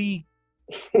 fugly,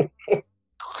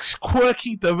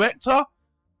 quirky director,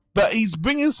 but he's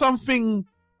bringing something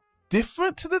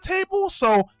different to the table.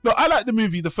 So, look, I liked the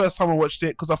movie the first time I watched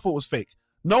it because I thought it was fake.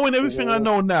 Knowing everything I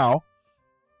know now,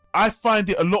 I find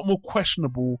it a lot more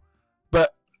questionable.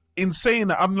 But in saying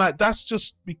that, I'm like, that's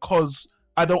just because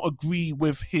I don't agree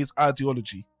with his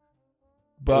ideology.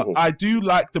 But I do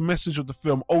like the message of the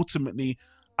film. Ultimately,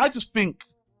 I just think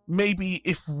maybe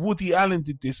if Woody Allen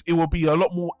did this, it would be a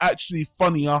lot more actually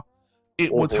funnier.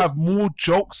 It would have more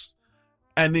jokes,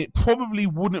 and it probably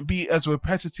wouldn't be as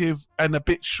repetitive and a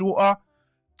bit shorter.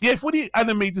 Yeah, if Woody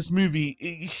Allen made this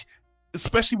movie,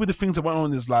 especially with the things that went on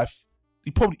in his life,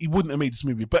 he wouldn't have made this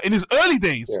movie. But in his early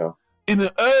days, in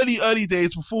the early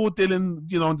days before Dylan,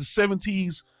 you know, in the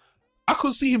 70s, I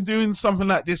could see him doing something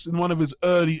like this in one of his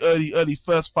early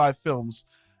first 5 films.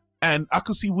 And I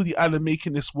could see Woody Allen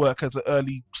making this work as an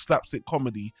early slapstick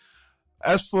comedy.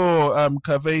 As for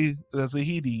Caveh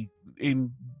Zahedi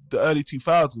in the early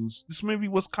 2000s, this movie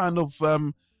was kind of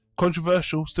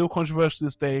controversial, still controversial to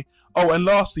this day. Oh, and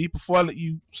lastly, before I let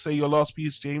you say your last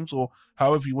piece, James, or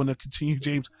however you want to continue,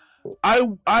 James, I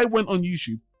went on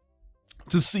YouTube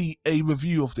to see a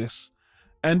review of this.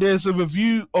 And there's a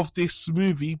review of this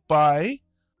movie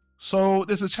so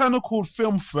there's a channel called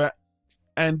Film Threat,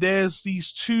 and there's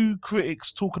these 2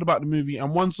 critics talking about the movie,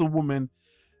 and one's a woman,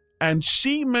 and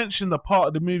she mentioned a part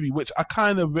of the movie which I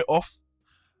kind of writ off,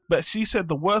 but she said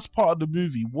the worst part of the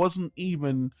movie wasn't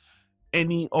even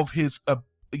any of his,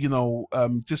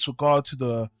 disregard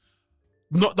to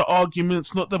not the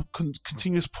arguments, not the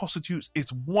continuous prostitutes.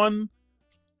 It's one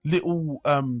little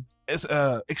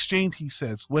exchange he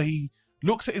says where he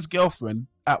looks at his girlfriend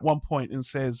at one point and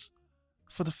says,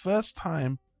 "For the first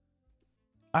time,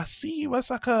 I see you as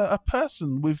like a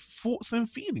person with thoughts and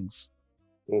feelings."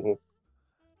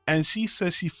 And she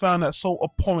says she found that so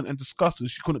abhorrent and disgusting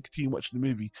she couldn't continue watching the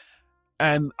movie.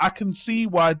 And I can see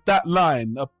why that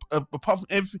line, apart from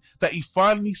everything, that he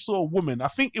finally saw a woman. I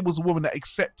think it was a woman that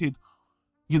accepted,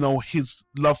 you know, his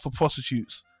love for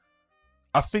prostitutes.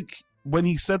 I think when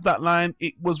he said that line,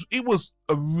 it was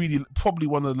a really probably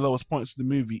one of the lowest points of the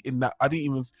movie. In that I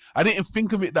didn't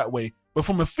think of it that way. But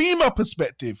from a female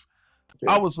perspective,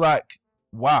 I was like,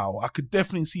 wow, I could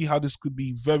definitely see how this could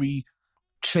be very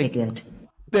Triggered.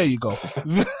 There you go.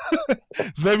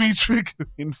 Very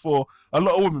triggering for a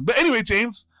lot of women. But anyway,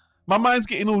 James, my mind's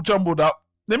getting all jumbled up.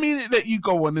 Let me let you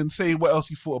go on and say what else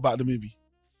you thought about the movie.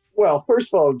 Well,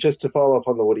 first of all, just to follow up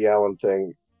on the Woody Allen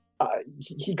thing,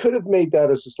 he could have made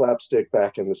that as a slapstick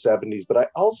back in the 70s, but I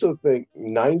also think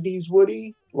 90s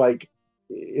Woody, like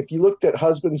if you looked at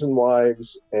Husbands and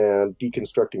Wives and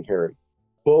Deconstructing Harry,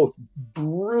 both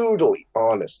brutally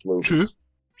honest movies. True.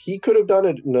 He could have done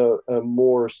it in a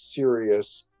more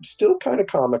serious, still kind of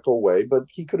comical way, but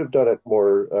he could have done it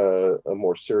a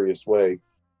more serious way.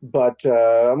 But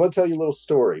I'm going to tell you a little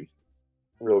story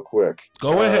real quick.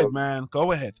 Go ahead, man.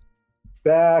 Go ahead.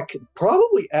 Back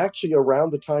probably actually around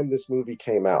the time this movie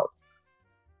came out,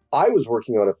 I was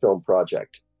working on a film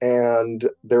project, and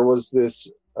there was this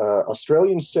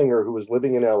Australian singer who was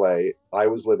living in LA. I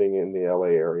was living in the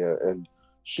LA area, and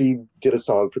she did a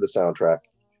song for the soundtrack.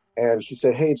 And she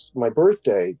said, "Hey, it's my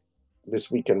birthday this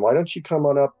weekend. Why don't you come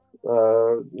on up?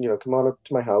 Come on up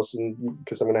to my house, and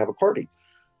because I'm going to have a party."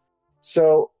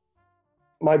 So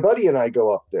my buddy and I go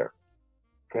up there,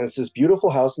 and it's this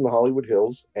beautiful house in the Hollywood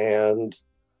Hills, and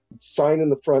sign in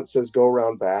the front says "Go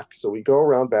around back." So we go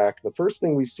around back. The first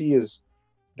thing we see is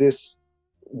this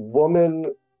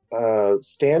woman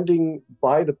standing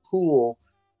by the pool,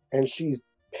 and she's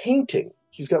painting.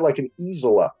 She's got like an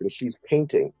easel up and she's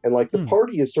painting, and like the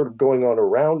party is sort of going on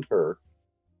around her,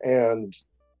 and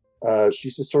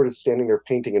she's just sort of standing there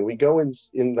painting. And we go in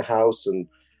the house, and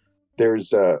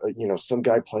there's some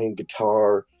guy playing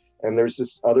guitar, and there's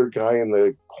this other guy in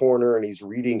the corner, and he's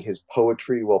reading his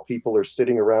poetry while people are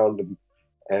sitting around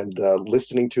and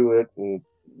listening to it. And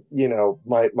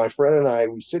my friend and I,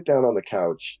 we sit down on the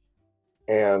couch,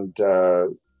 and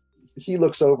he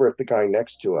looks over at the guy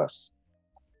next to us.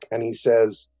 And he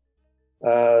says,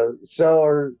 "So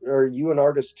are you an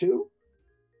artist too?"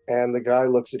 And the guy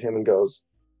looks at him and goes,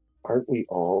 "Aren't we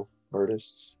all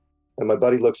artists?" And my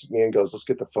buddy looks at me and goes, "Let's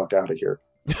get the fuck out of here."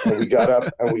 And we got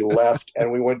up and we left,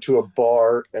 and we went to a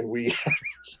bar, and we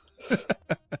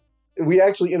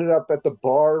actually ended up at the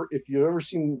bar. If you've ever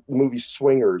seen the movie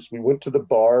Swingers, we went to the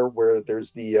bar where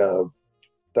there's the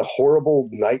horrible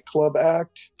nightclub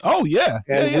act. Oh yeah.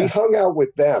 And we hung out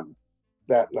with them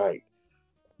that night.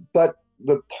 But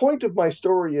the point of my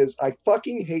story is I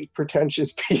fucking hate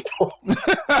pretentious people.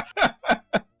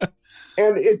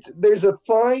 And there's a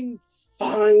fine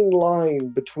line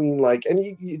between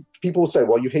people will say,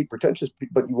 well, you hate pretentious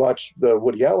people, but you watch the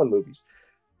Woody Allen movies.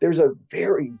 there's a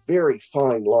very, very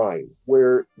fine line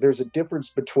where there's a difference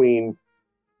between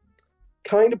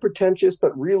kind of pretentious,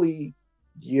 but really,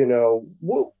 you know,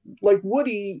 like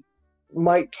Woody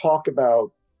might talk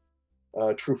about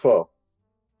Truffaut,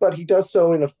 but he does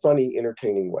so in a funny,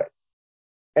 entertaining way.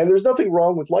 And there's nothing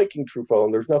wrong with liking Truffaut,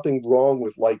 and there's nothing wrong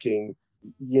with liking,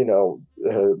 you know,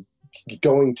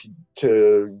 going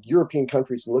to European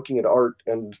countries and looking at art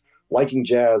and liking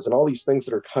jazz and all these things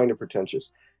that are kind of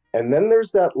pretentious. And then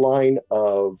there's that line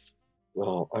of,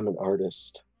 well, I'm an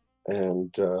artist,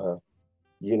 and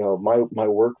you know, my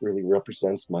work really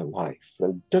represents my life,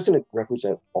 and doesn't it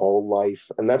represent all life?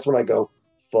 And that's when I go,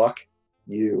 fuck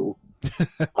you,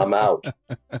 I'm out.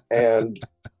 And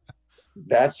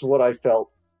that's what I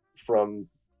felt from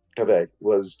Caveh,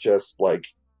 was just like,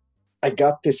 I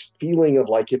got this feeling of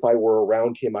like, if I were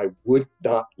around him, I would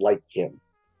not like him.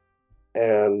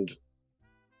 And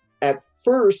at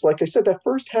first, like I said, that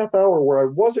first half hour where I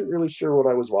wasn't really sure what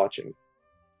I was watching,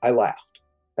 I laughed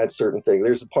at certain things.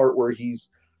 There's a part where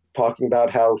he's talking about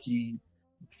how he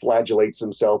flagellates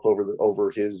himself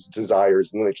over his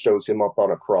desires, and then it shows him up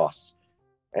on a cross,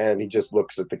 and he just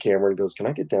looks at the camera and goes, "Can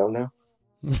I get down now?"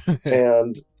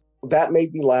 And that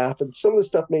made me laugh, and some of the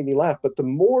stuff made me laugh. But the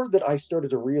more that I started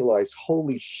to realize,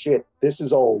 holy shit, this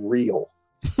is all real,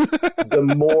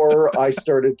 the more I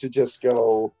started to just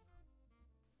go,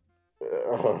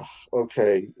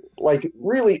 okay. Like,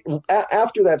 really,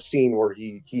 after that scene where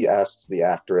he asks the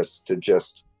actress to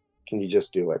just, can you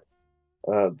just do it?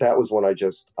 That was when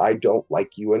I don't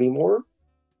like you anymore.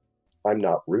 I'm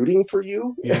not rooting for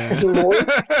you anymore.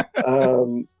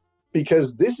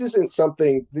 Because this isn't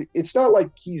something, it's not like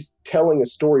he's telling a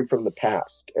story from the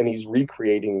past and he's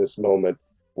recreating this moment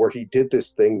where he did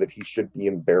this thing that he should be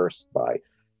embarrassed by.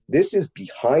 This is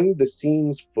behind the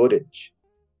scenes footage.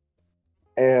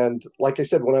 And like I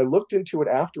said, when I looked into it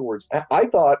afterwards, I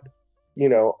thought, you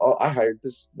know, I hired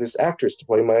this actress to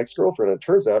play my ex-girlfriend. And it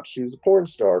turns out she was a porn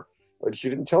star. But she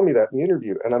didn't tell me that in the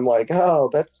interview. And I'm like,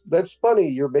 oh, that's funny.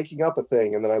 You're making up a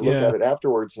thing. And then I look at it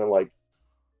afterwards and I'm like,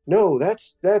 no,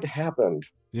 that happened.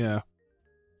 Yeah.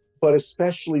 But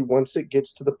especially once it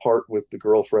gets to the part with the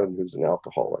girlfriend who's an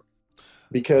alcoholic,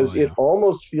 because it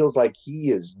almost feels like he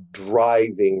is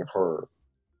driving her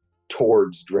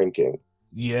towards drinking.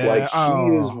 Yeah. Like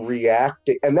she is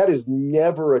reacting, and that is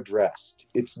never addressed.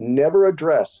 It's never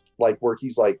addressed, like where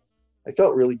he's like, I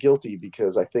felt really guilty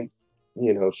because I think,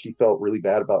 you know, she felt really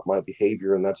bad about my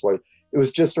behavior, and that's why. It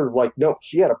was just sort of like, no,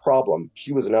 she had a problem.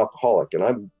 She was an alcoholic, and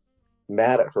I'm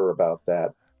mad at her about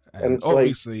that. And it's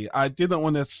obviously, like, I didn't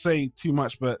want to say too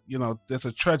much, but you know, there's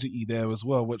a tragedy there as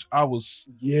well, which I was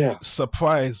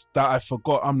surprised that I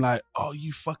forgot. I'm like, oh,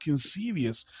 you fucking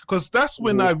serious? Because that's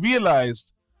when I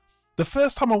realized the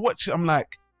first time I watched it, I'm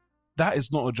like, that is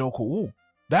not a joke at all.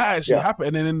 That actually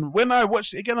happened. And then when I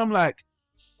watched it again, I'm like,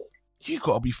 you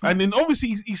gotta be. And then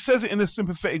obviously he says it in a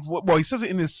sympathetic voice. Well, he says it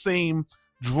in the same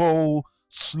droll,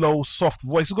 slow, soft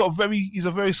voice. He's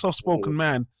a very soft-spoken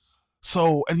man.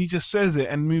 So, and he just says it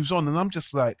and moves on, and I'm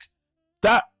just like,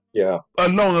 that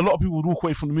alone, a lot of people would walk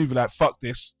away from the movie like, fuck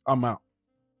this, I'm out.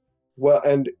 Well,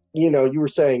 and you know, you were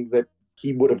saying that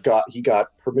he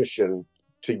got permission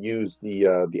to use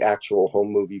the actual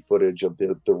home movie footage of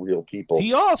the real people.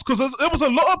 He asked, because there was a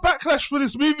lot of backlash for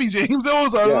this movie, James. There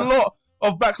was a lot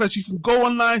of backlash. You can go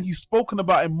online. He's spoken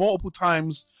about it multiple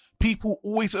times. People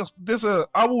always,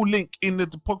 I will link in the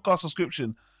podcast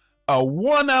description a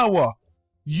 1 hour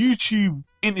YouTube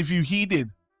interview he did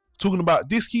talking about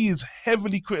this. He is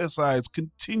heavily criticized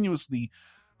continuously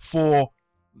for,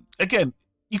 again,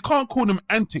 you can't call him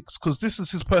antics because this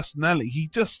is his personality. He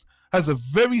just has a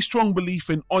very strong belief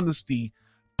in honesty,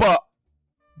 but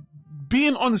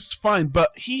being honest is fine, but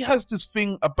he has this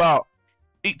thing about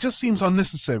it just seems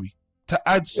unnecessary to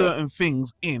add certain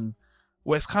things in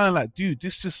where it's kind of like, dude,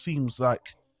 this just seems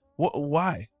like,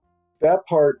 why? That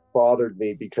part bothered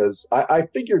me because I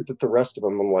figured that the rest of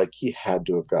them, I'm like, he had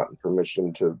to have gotten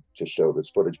permission to show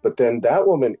this footage. But then that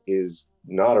woman is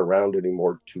not around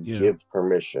anymore to give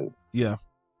permission. Yeah.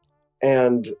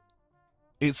 And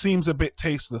it seems a bit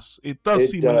tasteless. It does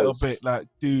seem a little bit like,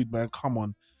 dude, man, come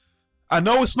on. I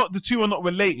know it's not, the two are not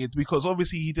related because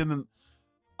obviously he didn't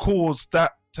cause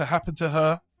that to happen to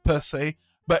her per se,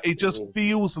 but it just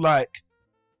feels like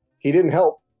he didn't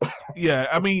help. Yeah,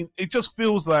 I mean, it just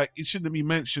feels like it shouldn't be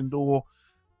mentioned,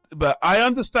 but I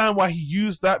understand why he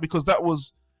used that because that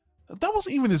wasn't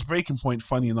even his breaking point,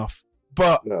 funny enough.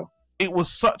 But it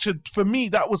was for me,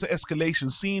 that was an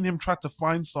escalation, seeing him try to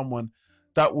find someone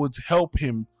that would help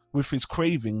him with his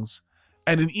cravings.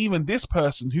 And then even this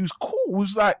person who's cool,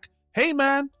 who's like, hey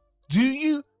man, do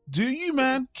you,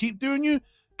 man, keep doing you.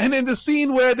 And then the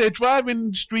scene where they're driving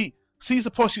the street, sees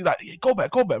a prostitute, like, yeah, go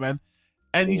back, man.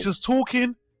 And he's just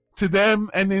talking to them,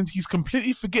 and then he's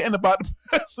completely forgetting about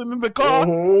the person in the car.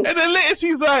 And then later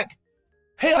he's like,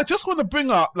 hey, I just want to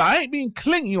bring up, like, I ain't being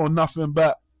clingy or nothing,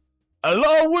 but a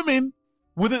lot of women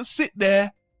wouldn't sit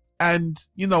there and,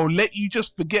 you know, let you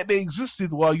just forget they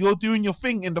existed while you're doing your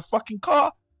thing in the fucking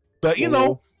car. But, you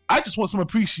know, I just want some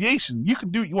appreciation. You can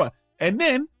do what you want. And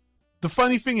then the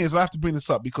funny thing is, I have to bring this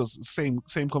up because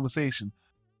same conversation.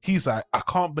 He's like, I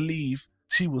can't believe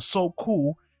she was so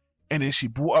cool, and then she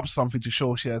brought up something to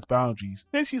show she has boundaries.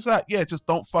 Then she's like, yeah, just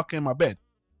don't fuck in my bed.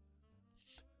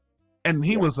 And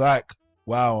he was like,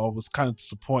 wow, I was kind of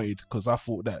disappointed because I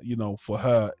thought that, you know, for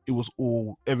her, it was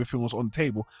everything was on the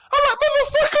table. I'm like,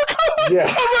 motherfucker, come on.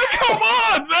 Yeah. I'm like, come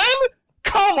on, man.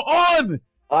 Come on.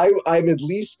 I'm at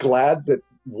least glad that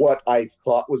what I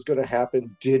thought was going to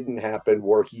happen didn't happen,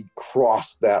 where he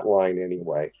crossed that line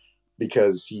anyway,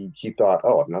 because he thought,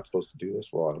 oh, I'm not supposed to do this.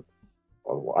 Well,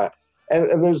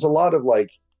 and there's a lot of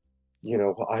like,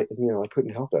 I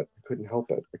couldn't help it. I couldn't help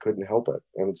it.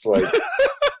 And it's like,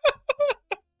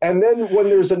 and then when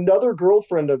there's another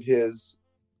girlfriend of his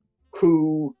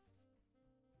who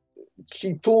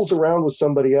she fools around with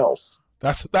somebody else.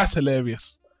 That's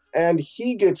hilarious. And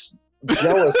he gets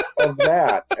jealous of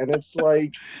that. And it's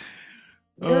like,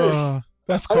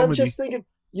 that's comedy. And I'm just thinking,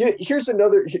 here's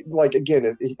another, like,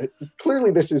 again,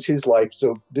 clearly this is his life,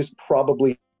 so this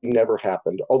probably never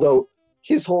happened. Although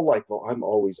his whole life, well, I'm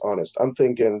always honest. I'm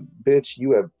thinking, bitch,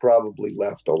 you have probably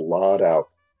left a lot out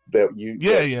that you.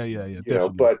 Yeah, definitely.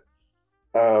 But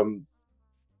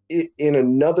in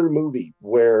another movie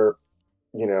where,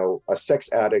 a sex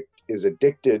addict is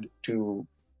addicted to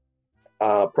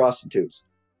prostitutes,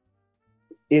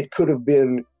 it could have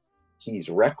been, he's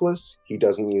reckless, he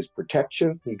doesn't use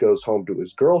protection, he goes home to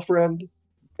his girlfriend,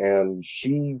 and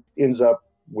she ends up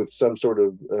with some sort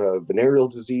of venereal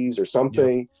disease or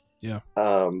something. Yeah.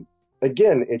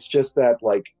 Again, it's just that,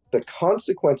 like, the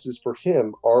consequences for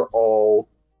him are all,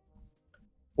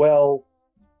 well,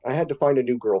 I had to find a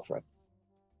new girlfriend.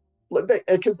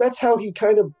 Because that's how he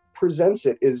kind of presents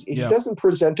it. He doesn't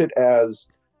present it as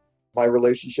my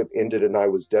relationship ended and I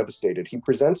was devastated. He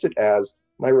presents it as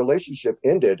my relationship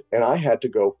ended and I had to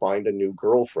go find a new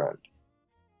girlfriend.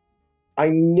 I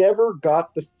never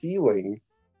got the feeling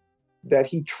that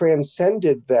he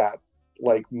transcended that,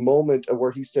 like, moment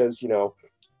where he says,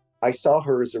 I saw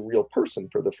her as a real person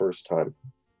for the first time,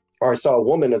 or I saw a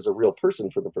woman as a real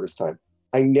person for the first time.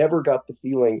 I never got the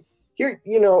feeling here,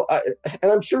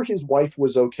 and I'm sure his wife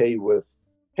was okay with,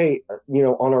 hey,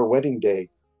 on our wedding day,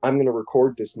 I'm going to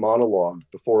record this monologue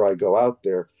before I go out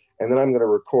there, and then I'm going to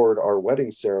record our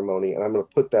wedding ceremony, and I'm going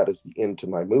to put that as the end to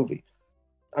my movie.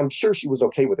 I'm sure she was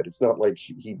okay with it. It's not like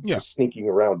he was sneaking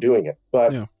around doing it.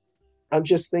 But I'm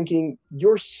just thinking,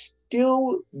 you're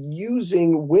still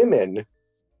using women.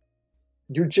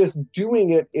 You're just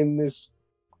doing it in this,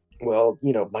 well,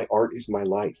 my art is my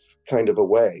life kind of a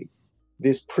way.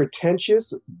 This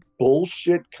pretentious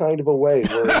bullshit kind of a way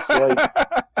where it's like,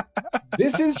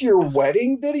 this is your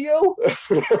wedding video?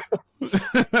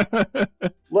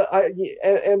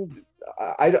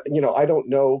 I don't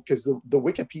know, because the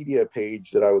Wikipedia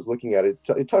page that I was looking at,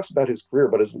 it talks about his career,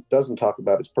 but it doesn't talk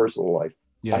about his personal life.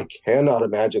 Yeah. I cannot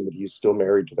imagine that he's still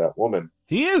married to that woman.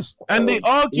 He is, and they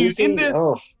argue in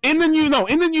the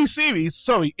new series,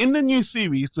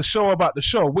 the show about the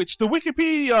show, which the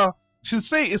Wikipedia should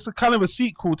say it's a kind of a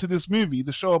sequel to this movie,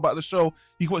 the show about the show.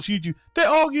 He watched YouTube. They're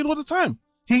arguing all the time.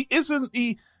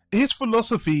 His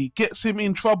philosophy gets him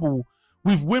in trouble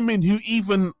with women who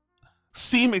even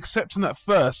seem accepting at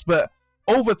first, but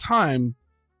over time,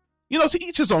 to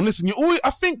each his own. Listen, I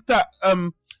think that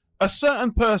a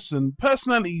certain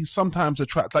personality sometimes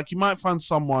attract. Like, you might find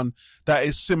someone that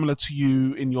is similar to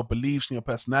you in your beliefs and your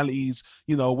personalities.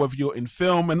 Whether you're in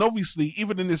film, and obviously,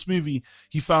 even in this movie,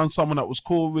 he found someone that was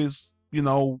cool with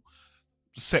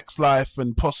sex life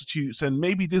and prostitutes, and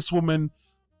maybe this woman,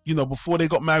 before they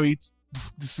got married,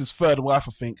 this is third wife,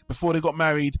 I think. Before they got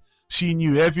married, she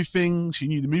knew everything. She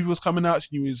knew the movie was coming out.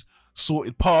 She knew his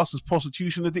sorted past, his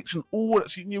prostitution addiction, all that.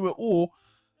 She knew it all.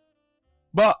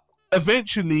 But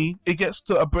eventually, it gets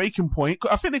to a breaking point.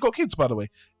 I think they got kids, by the way.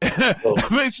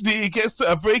 Eventually, it gets to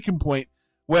a breaking point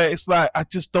where it's like, I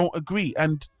just don't agree.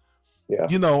 And,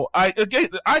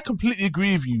 I completely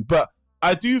agree with you, but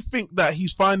I do think that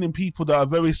he's finding people that are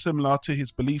very similar to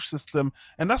his belief system,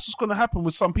 and that's what's going to happen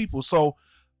with some people. So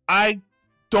I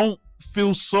don't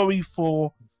feel sorry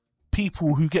for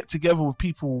people who get together with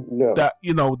people that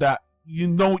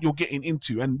what you're getting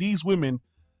into. And these women,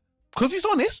 because he's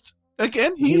honest,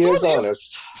 again, he is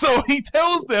honest. So he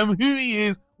tells them who he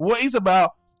is, what he's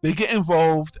about, They get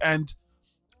involved, and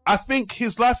I think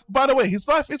his life, by the way, his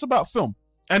life is about film.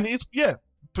 And it's,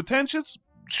 pretentious,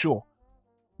 sure.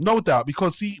 No doubt,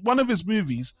 because one of his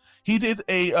movies, he did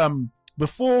a,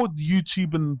 before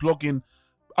YouTube and blogging,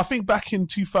 I think back in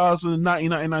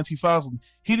 1999, 2000,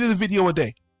 he did a video a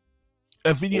day.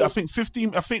 I think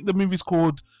 15, I think the movie's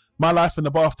called My Life in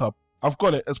the Bathtub. I've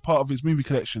got it as part of his movie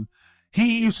collection.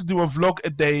 He used to do a vlog a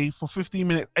day for 15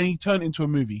 minutes, and he turned it into a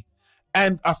movie.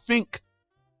 And I think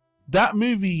that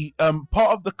movie,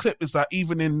 part of the clip is that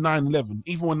even in 9/11,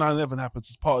 even when 9/11 happens,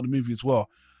 it's part of the movie as well.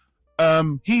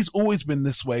 He's always been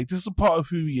this way. This is a part of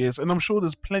who he is, and I'm sure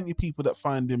there's plenty of people that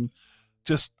find him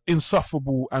just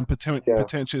insufferable and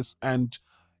pretentious and,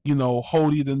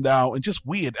 holier than thou and just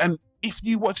weird. And if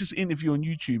you watch this interview on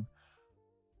YouTube,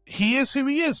 he is who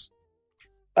he is.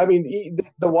 I mean,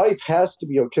 the wife has to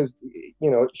be, because,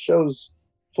 it shows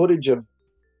footage of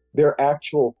their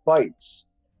actual fights.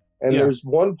 And there's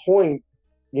one point,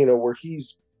 where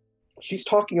she's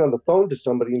talking on the phone to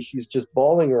somebody and she's just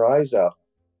bawling her eyes out.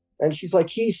 And she's like,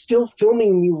 he's still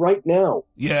filming me right now.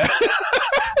 Yeah.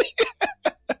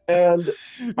 And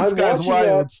I'm watching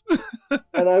wild. that,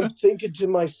 and I'm thinking to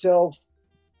myself,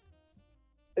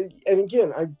 and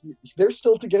again, they're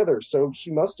still together, so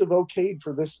she must have okayed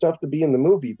for this stuff to be in the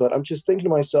movie. But I'm just thinking to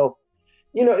myself,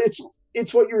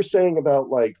 it's what you were saying about,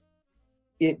 like,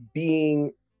 it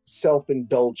being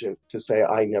self-indulgent to say,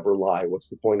 I never lie. What's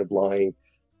the point of lying?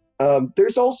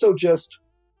 There's also just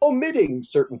omitting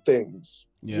certain things.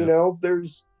 Yeah.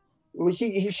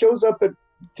 He shows up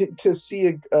to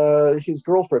see his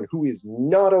girlfriend, who is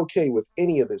not okay with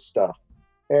any of this stuff.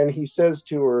 And he says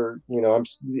to her, you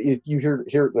hear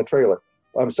it in the trailer,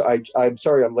 I'm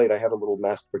sorry I'm late. I had a little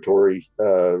masturbatory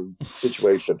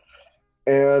situation.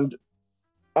 And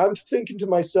I'm thinking to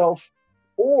myself,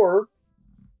 or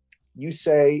you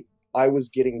say, I was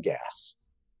getting gas,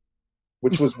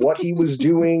 which was what he was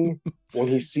doing when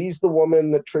he sees the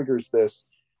woman that triggers this.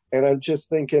 And I'm just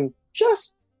thinking,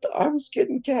 I was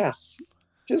getting gas.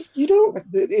 It's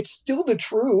still the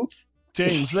truth.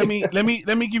 James, let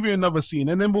me give you another scene,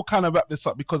 and then we'll kind of wrap this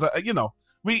up, because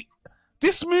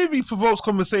this movie provokes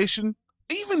conversation.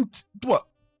 Even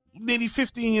nearly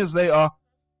 15 years later,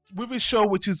 with his show,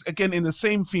 which is again in the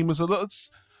same theme as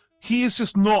he is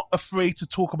just not afraid to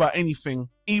talk about anything,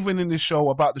 even in this show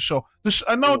about the show.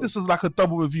 I know this is like a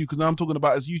double review, because now I'm talking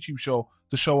about his YouTube show,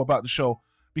 the show about the show,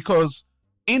 because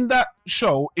in that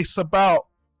show it's about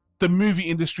the movie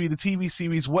industry, the TV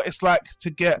series, what it's like to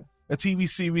get a TV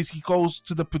series. He goes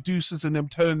to the producers and them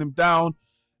turning them down.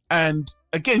 And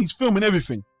again, he's filming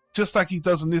everything, just like he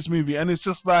does in this movie. And it's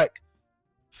just like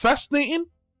fascinating,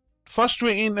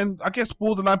 frustrating, and I guess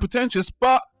borderline pretentious.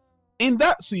 But in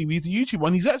that series, the YouTube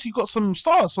one, he's actually got some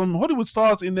stars, some Hollywood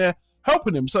stars in there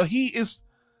helping him. So he is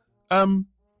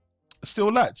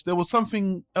still liked. There was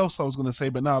something else I was going to say,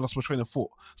 but now I lost my train of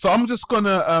thought. So I'm just going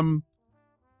to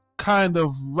kind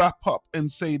of wrap up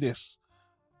and say this.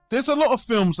 There's a lot of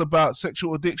films about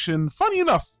sexual addiction. Funny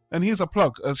enough, and here's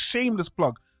a shameless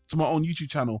plug to my own YouTube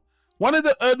channel. One of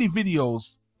the early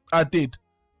videos I did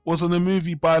was on a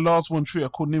movie by Lars von Trier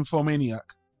called Nymphomaniac.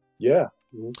 Yeah.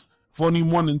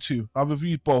 Volume 1 and 2. I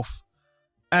reviewed both.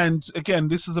 And again,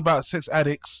 this is about sex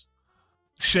addicts.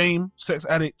 Shame, sex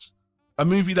addicts. A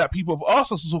movie that people have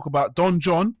asked us to talk about, Don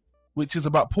John, which is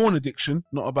about porn addiction,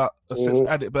 not about a sex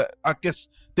addict, but I guess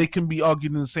they can be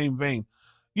argued in the same vein.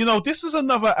 This is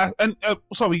another,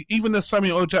 even the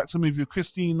Samuel L. Jackson movie with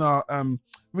Christina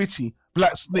Ricci,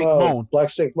 Black Snake Moan. Black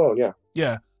Snake Moan, yeah.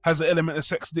 Yeah, has an element of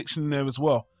sex addiction in there as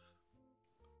well.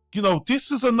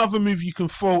 This is another movie you can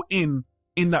throw in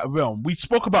that realm. We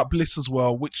spoke about Bliss as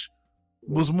well, which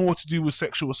was more to do with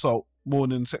sexual assault more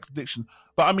than sex addiction.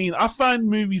 But I mean, I find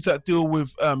movies that deal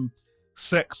with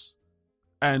sex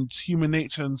and human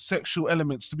nature and sexual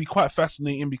elements to be quite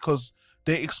fascinating, because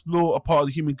they explore a part of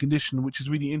the human condition, which is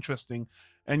really interesting.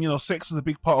 And, sex is a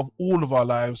big part of all of our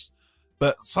lives,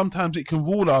 but sometimes it can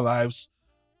rule our lives.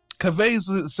 Caveh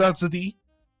zahedi,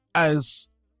 as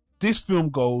this film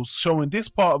goes, showing this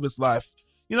part of his life,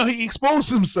 he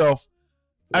exposed himself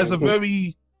as a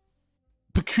very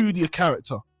peculiar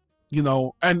character,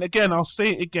 and again, I'll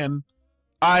say it again,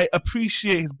 I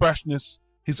appreciate his brashness,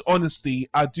 his honesty,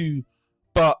 I do,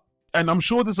 and I'm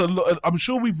sure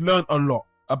we've learned a lot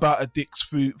about addicts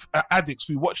through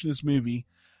watching this movie,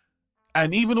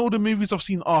 and even all the movies I've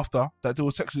seen after that deal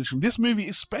with sex addiction. This movie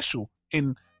is special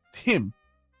in him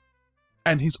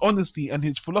and his honesty and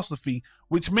his philosophy,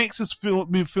 which makes this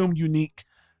film unique,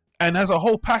 and as a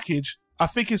whole package, I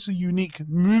think it's a unique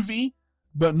movie,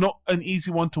 but not an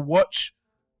easy one to watch.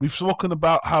 We've spoken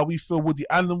about how we feel Woody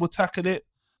Allen would tackle it,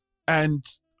 and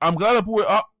I'm glad I brought it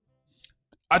up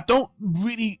I don't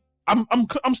really.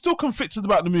 I'm still conflicted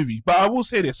about the movie, but I will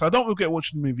say this: I don't regret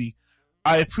watching the movie.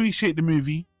 I appreciate the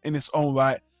movie in its own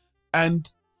right,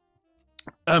 and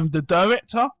the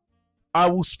director, I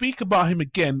will speak about him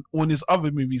again on his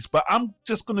other movies, but I'm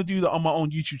just gonna do that on my own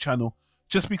YouTube channel,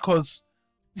 just because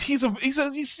he's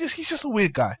just a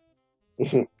weird guy.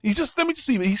 He's just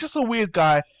he's just a weird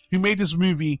guy who made this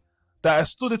movie that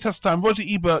has stood the test of time. Roger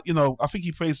Ebert, I think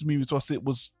he praised the movie because it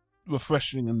was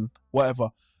refreshing and whatever.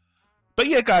 But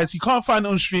yeah, guys, you can't find it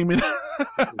on streaming.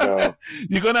 No.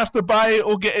 You're gonna have to buy it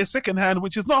or get it secondhand,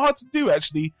 which is not hard to do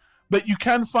actually. But you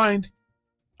can find.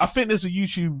 I think there's a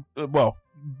YouTube.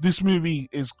 This movie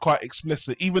is quite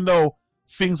explicit, even though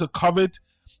things are covered.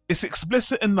 It's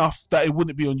explicit enough that it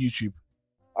wouldn't be on YouTube.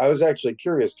 I was actually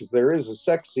curious because there is a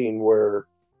sex scene where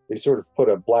they sort of put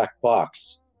a black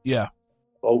box. Yeah.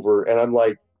 Over, and I'm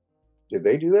like, did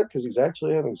they do that because he's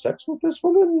actually having sex with this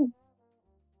woman?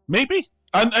 Maybe.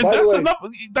 And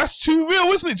that's too real,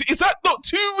 isn't it? Is that not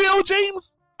too real,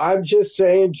 James? I'm just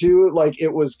saying, too, like,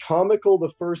 it was comical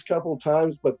the first couple of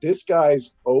times, but this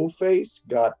guy's O-face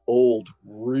got old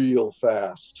real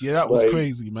fast. Yeah, that was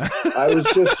crazy, man. I was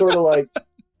just sort of like,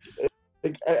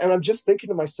 and I'm just thinking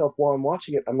to myself while I'm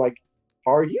watching it, I'm like,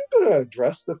 are you going to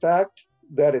address the fact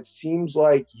that it seems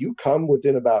like you come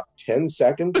within about 10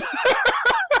 seconds?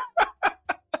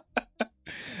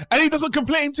 And he doesn't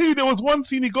complain, too. There was one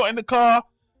scene he got in the car,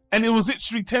 and it was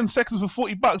literally 10 seconds for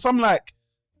 $40. I'm like,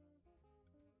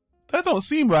 that don't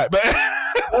seem right, but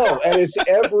no, and it's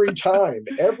every time.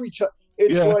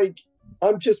 It's like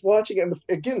I'm just watching it, and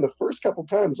again, the first couple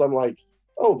times I'm like,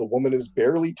 oh, the woman has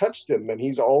barely touched him, and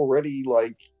he's already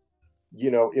like,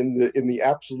 in the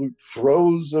absolute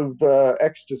throes of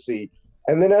ecstasy.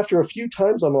 And then after a few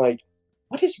times, I'm like,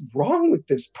 what is wrong with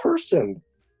this person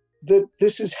that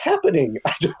this is happening?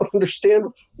 I don't understand.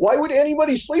 Why would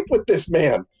anybody sleep with this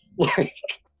man? Like.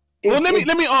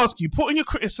 Let me ask you, putting your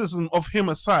criticism of him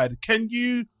aside,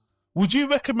 would you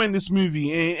recommend this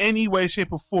movie in any way, shape,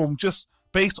 or form, just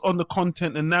based on the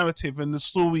content and narrative and the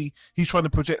story he's trying to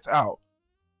project out?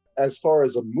 As far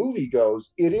as a movie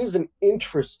goes, it is an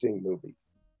interesting movie.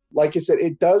 Like I said,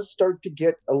 it does start to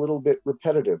get a little bit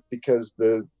repetitive because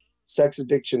the sex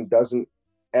addiction doesn't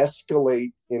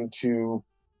escalate into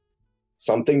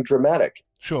something dramatic.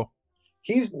 Sure.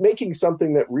 He's making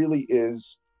something that really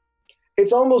is.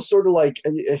 It's almost sort of like,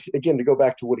 again, to go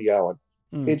back to Woody Allen,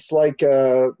 it's like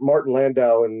Martin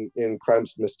Landau in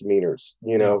Crimes and Misdemeanors.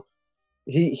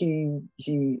 He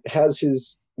has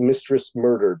his mistress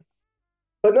murdered,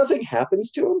 but nothing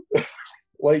happens to him.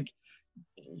 Like,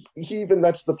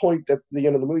 that's the point at the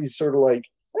end of the movie. He's sort of like,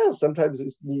 well, sometimes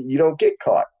you don't get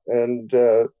caught, and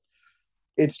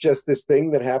it's just this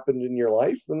thing that happened in your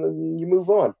life, and then you move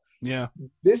on. Yeah,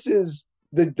 this is.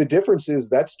 The difference is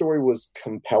that story was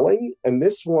compelling, and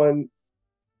this one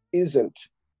isn't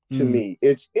to me.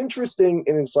 It's interesting,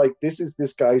 and it's like, this is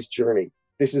this guy's journey.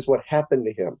 This is what happened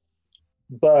to him.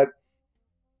 But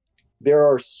there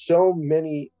are so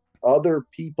many other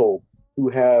people who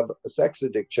have a sex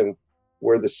addiction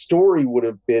where the story would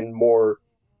have been more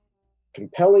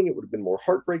compelling, it would have been more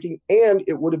heartbreaking, and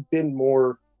it would have been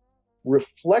more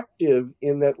reflective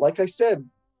in that, like I said,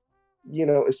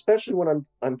 especially when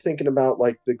I'm thinking about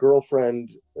like the girlfriend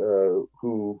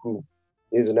who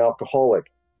is an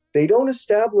alcoholic. They don't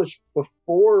establish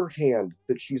beforehand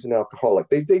that she's an alcoholic.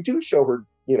 They do show her,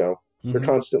 they're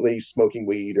constantly smoking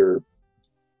weed or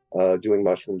doing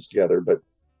mushrooms together, but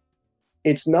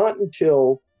it's not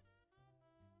until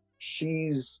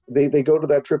they go to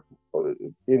that trip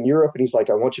in Europe, and he's like,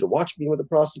 I want you to watch me with a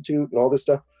prostitute and all this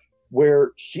stuff,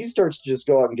 where she starts to just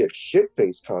go out and get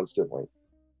shit-faced constantly.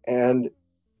 And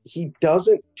he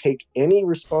doesn't take any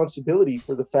responsibility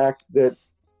for the fact that,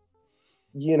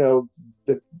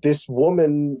 that this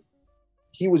woman,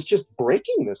 he was just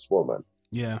breaking this woman.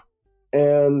 Yeah.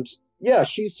 And yeah,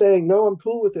 she's saying, no, I'm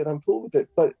cool with it.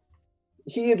 But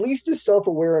he at least is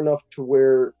self-aware enough to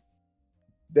where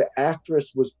the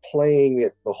actress was playing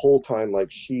it the whole time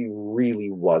like she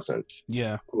really wasn't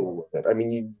cool with it. I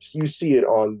mean, you see it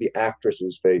on the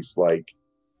actress's face, like,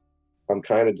 I'm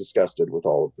kind of disgusted with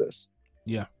all of this.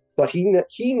 Yeah. But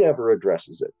he never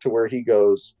addresses it to where he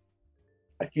goes,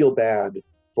 I feel bad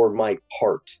for my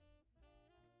part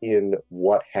in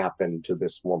what happened to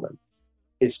this woman.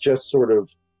 It's just sort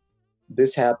of,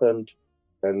 this happened,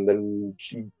 and then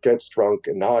she gets drunk,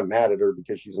 and now I'm mad at her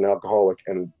because she's an alcoholic,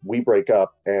 and we break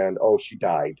up, and she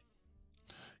died.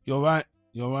 You're right.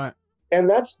 And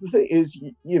that's the thing is,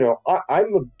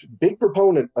 I'm a big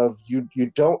proponent of you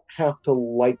don't have to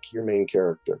like your main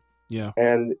character. Yeah.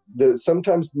 And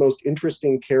sometimes the most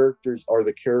interesting characters are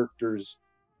the characters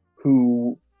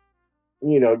who,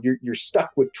 you're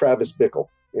stuck with Travis Bickle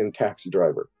in Taxi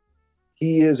Driver.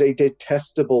 He is a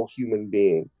detestable human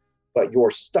being, but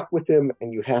you're stuck with him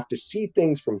and you have to see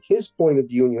things from his point of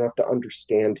view and you have to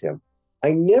understand him.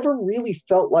 I never really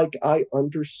felt like I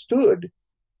understood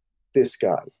this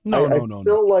guy. I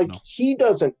feel like he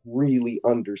doesn't really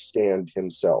understand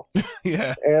himself.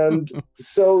 Yeah. And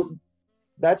so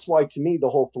that's why, to me, the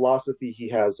whole philosophy he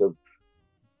has of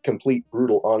complete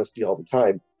brutal honesty all the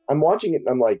time, I'm watching it and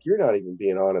I'm like, you're not even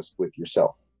being honest with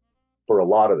yourself for a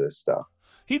lot of this stuff.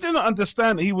 He didn't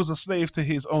understand that he was a slave to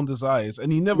his own desires,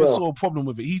 and he never saw a problem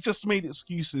with it. He just made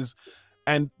excuses.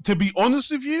 And to be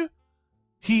honest with you,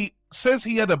 he says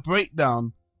he had a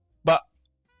breakdown, but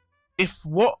if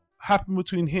what happened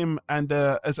between him and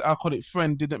his alcoholic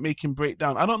friend didn't make him break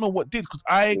down, I don't know what did, because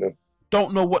I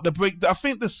don't know what the breakdown. I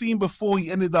think the scene before he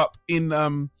ended up in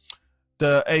the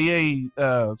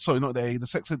AA, sorry, not the AA, the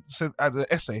sex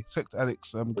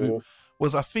addicts group,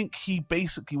 was I think he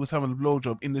basically was having a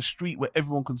blowjob in the street where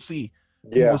everyone can see.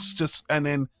 Yeah. He was just, and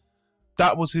then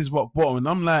that was his rock bottom. And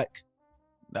I'm like,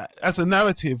 as a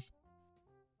narrative,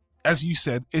 as you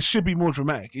said, it should be more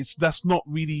dramatic. That's not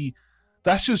really,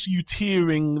 that's just you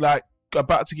tearing like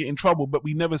about to get in trouble, but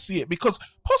we never see it because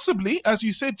possibly, as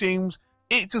you said, James,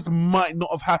 it just might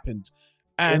not have happened.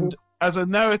 And as a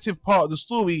narrative part of the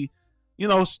story,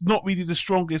 it's not really the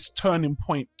strongest turning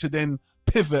point to then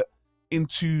pivot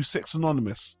into Sex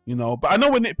Anonymous, but I know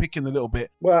we're nitpicking a little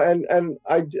bit. Well, and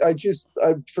I just,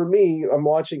 for me, I'm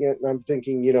watching it and I'm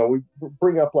thinking, we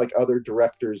bring up like other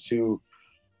directors who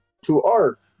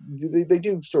are, they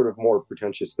do sort of more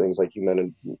pretentious things. Like you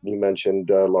mentioned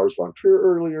Lars von Trier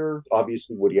earlier.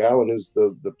 Obviously, Woody Allen is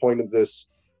the point of this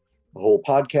whole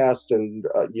podcast. And,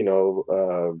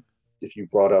 if you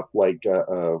brought up like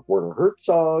Werner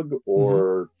Herzog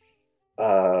or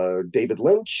David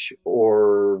Lynch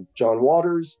or John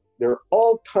Waters, they're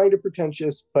all kind of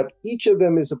pretentious, but each of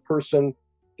them is a person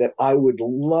that I would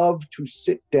love to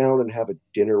sit down and have a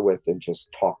dinner with and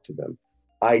just talk to them.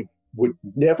 I would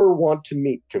never want to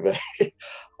meet Caveh.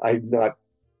 I'm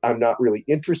not really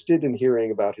interested in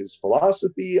hearing about his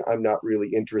philosophy. I'm not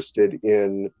really interested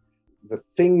in the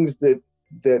things that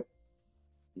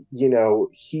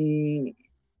he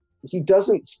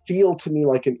doesn't feel to me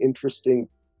like an interesting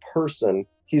person.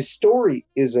 His story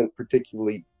isn't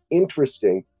particularly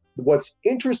interesting. What's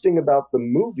interesting about the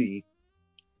movie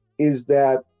is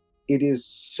that it is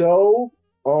so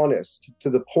honest to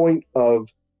the point of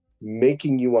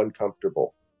making you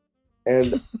uncomfortable.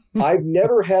 And I've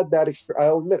never had that experience.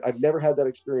 I'll admit, I've never had that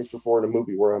experience before in a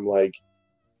movie where I'm like,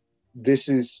 this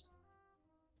is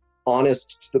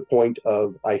honest to the point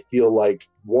of I feel like,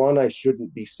 one, I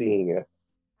shouldn't be seeing it.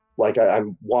 Like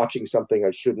I'm watching something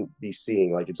I shouldn't be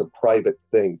seeing, like it's a private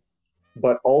thing.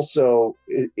 But also,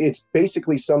 it's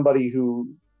basically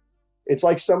it's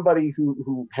like somebody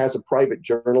who has a private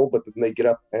journal, but then they get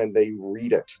up and they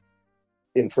read it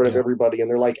in front of everybody. And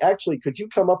they're like, actually, could you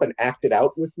come up and act it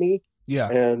out with me? Yeah.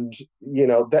 And,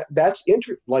 that's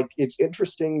it's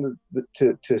interesting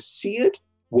to see it.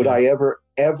 Would I ever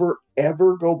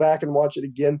go back and watch it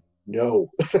again? No.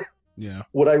 Yeah.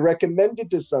 Would I recommend it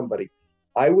to somebody?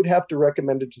 I would have to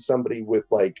recommend it to somebody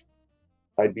with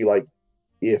I'd be like,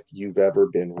 if you've ever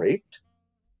been raped,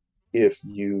 if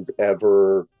you've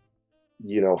ever,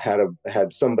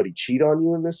 had somebody cheat on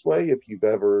you in this way, if you've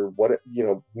ever,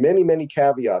 many, many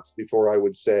caveats before I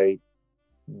would say,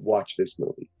 watch this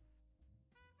movie.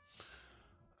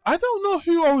 I don't know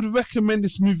who I would recommend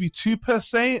this movie to per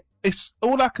se. It's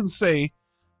all I can say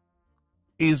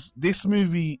is this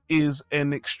movie is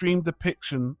an extreme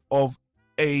depiction of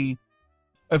a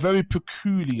very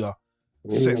peculiar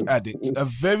sex addict, a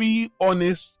very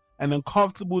honest and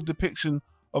uncomfortable depiction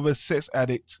of a sex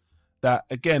addict that,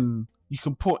 again, you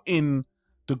can put in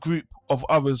the group of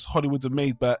others Hollywood have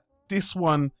made, but this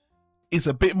one is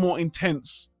a bit more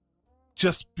intense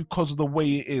just because of the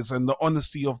way it is and the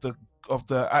honesty of the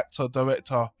actor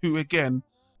director, who again,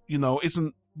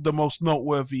 isn't the most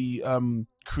noteworthy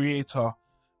creator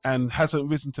and hasn't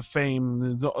risen to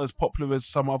fame, not as popular as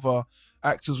some other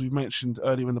actors we mentioned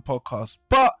earlier in the podcast.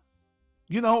 But,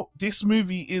 this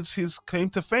movie is his claim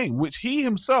to fame, which he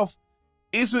himself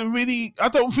isn't really, I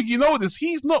don't think you know this,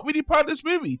 he's not really proud of this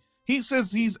movie. He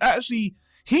says he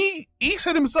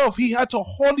said himself he had to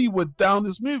Hollywood down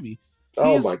this movie.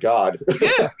 My God.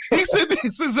 Yeah, he said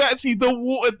this is actually the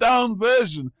watered down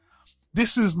version.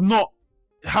 This is not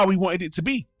how he wanted it to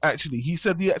be, actually. He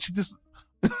said he actually just...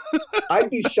 I'd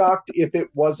be shocked if it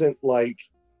wasn't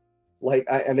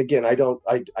and again, I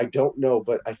don't know,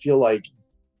 but I feel like,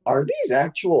 are these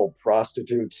actual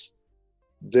prostitutes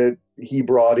that, he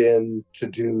brought in to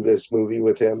do this movie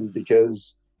with him,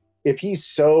 because if he's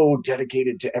so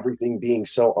dedicated to everything being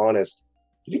so honest,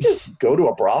 did he just go to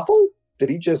a brothel? Did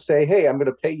he just say, hey, I'm going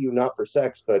to pay you not for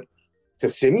sex, but to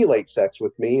simulate sex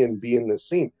with me and be in this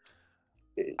scene?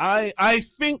 I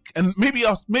think, and maybe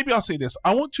I'll say this.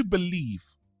 I want to believe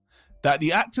that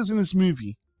the actors in this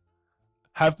movie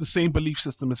have the same belief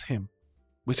system as him,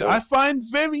 which I find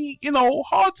very,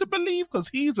 hard to believe, because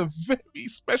he's a very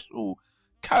special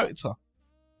character.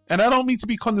 And I don't mean to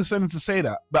be condescending to say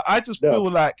that, but I just feel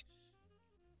like,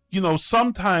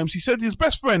 sometimes he said his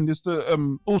best friend is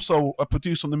also a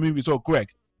producer on the movie as well, Greg.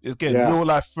 Again, real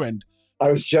life friend.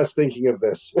 I was just thinking of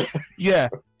this. Yeah.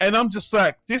 And I'm just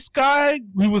like, this guy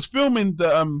who was filming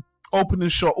the opening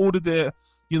shot, all of the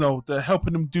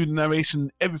helping him do the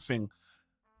narration, everything.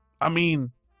 I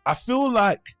mean, I feel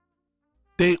like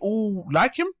they all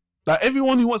like him. Like,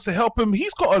 everyone who wants to help him,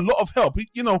 he's got a lot of help.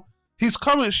 His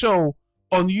current show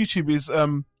on YouTube is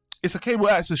it's a cable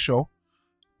access show,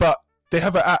 but they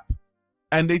have an app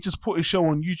and they just put his show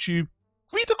on YouTube.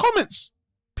 Read the comments.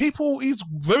 People, he's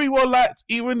very well liked,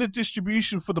 even in the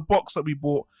distribution for the box that we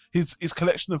bought, his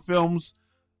collection of films.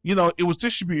 It was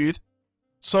distributed,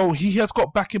 so he has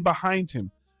got backing behind him.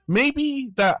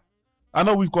 Maybe that, I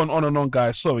know we've gone on and on,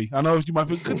 guys. Sorry. I know you might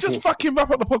think, just fucking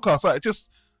wrap up the podcast. Like, just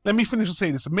let me finish and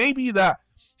say this. Maybe that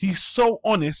he's so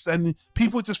honest and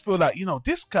people just feel like,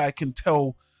 this guy can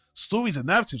tell stories and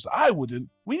narratives I wouldn't.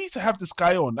 We need to have this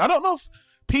guy on. I don't know if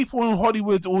people in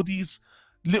Hollywood, all these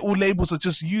little labels, are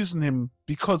just using him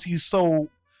because he's so,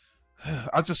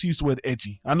 I just use the word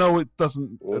edgy. I know it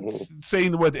doesn't,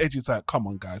 saying the word edgy is like, come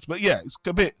on, guys. But yeah, it's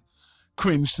a bit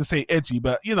cringe to say edgy,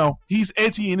 but he's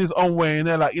edgy in his own way, and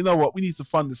they're like, you know what, we need to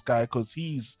fund this guy because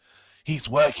he's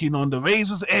working on the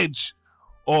razor's edge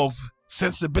of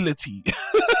sensibility.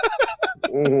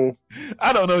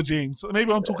 I don't know, James.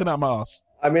 Maybe I'm talking out my ass.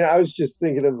 I mean, I was just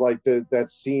thinking of like that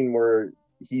scene where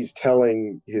he's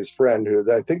telling his friend, who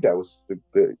I think that was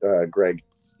Greg,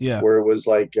 where it was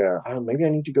like, maybe I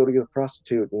need to go to get a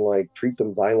prostitute and like treat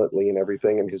them violently and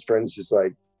everything, and his friend's just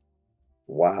like,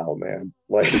 wow, man,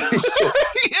 like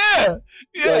yeah.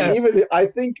 Like, even I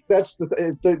think that's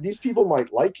these people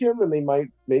might like him and they might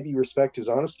maybe respect his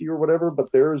honesty or whatever,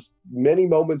 but there's many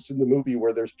moments in the movie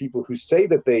where there's people who say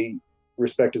that they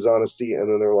respect his honesty,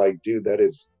 and then they're like, dude, that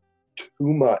is too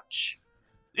much.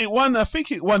 I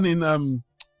think it won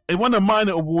a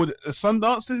minor award at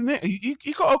Sundance, didn't it?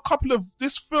 He got a couple of,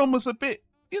 this film was a bit,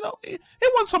 it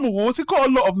won some awards, it got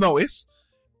a lot of notice.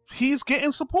 He's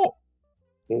getting support.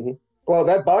 Well,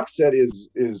 that box set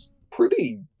is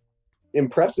pretty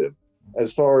impressive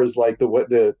as far as like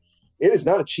it is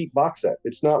not a cheap box set.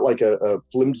 It's not like a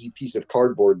flimsy piece of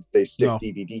cardboard they stick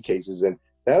DVD cases in.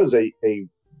 That was a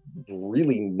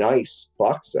really nice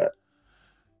box set.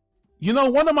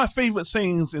 One of my favorite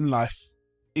sayings in life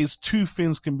is two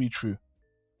things can be true.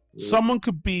 Someone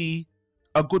could be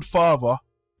a good father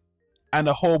and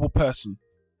a horrible person.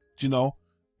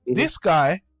 This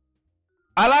guy,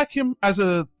 I like him as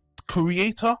a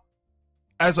creator,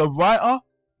 as a writer,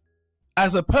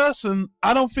 as a person.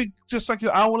 I don't think just like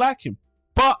I will like him,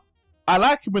 but I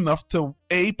like him enough to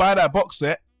A, buy that box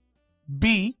set,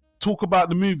 B, talk about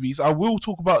the movies. I will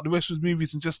talk about the rest of the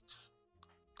movies, and just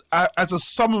as a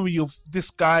summary of this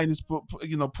guy and his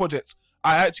projects,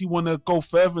 I actually want to go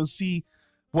further and see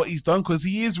what he's done, because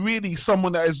he is really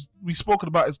someone that is, we've spoken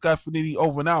about this guy for nearly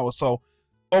over an hour, so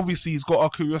obviously he's got our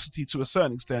curiosity to a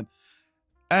certain extent.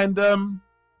 And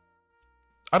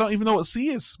I don't even know what C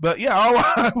is, but yeah,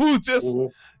 I will just,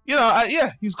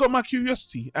 he's got my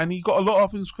curiosity, and he got a lot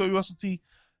of his curiosity,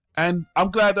 and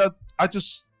I'm glad that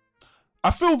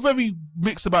I feel very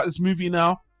mixed about this movie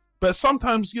now, but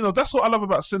sometimes, that's what I love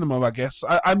about cinema, I guess.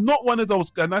 I'm not one of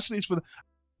those, and actually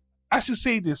I should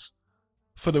say this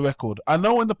for the record. I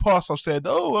know in the past I've said,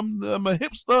 I'm a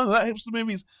hipster, and I like hipster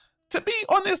movies. To be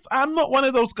honest, I'm not one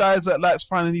of those guys that likes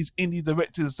finding these indie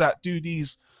directors that do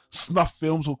these snuff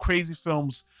films or crazy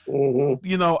films.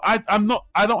 I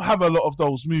don't have a lot of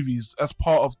those movies as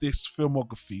part of this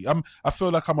filmography. I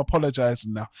feel like I'm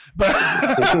apologizing now,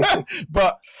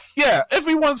 but yeah,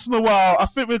 every once in a while I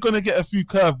think we're going to get a few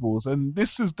curveballs, and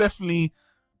this is definitely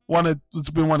it's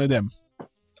been one of them.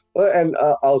 Well, and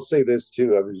I'll say this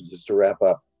too, just to wrap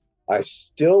up, I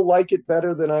still like it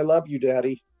better than I Love You,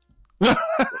 Daddy.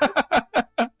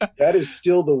 That is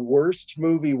still the worst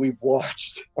movie we've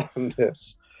watched on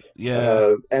this.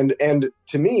 Yeah. And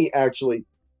to me, actually,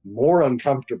 more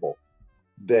uncomfortable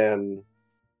than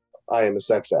I Am a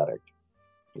Sex Addict.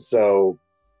 So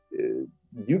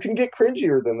you can get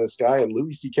cringier than this guy, and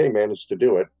Louis C.K. managed to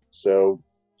do it. So,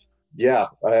 yeah.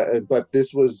 But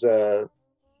this was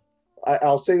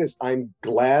I'll say this: I'm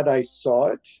glad I saw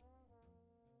it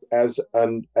as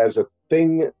a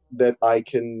thing that I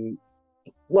can.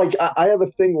 Like, I have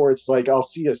a thing where it's like I'll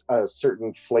see a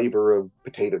certain flavor of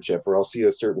potato chip, or I'll see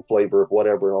a certain flavor of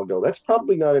whatever, and I'll go, "That's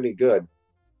probably not any good,"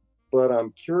 but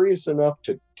I'm curious enough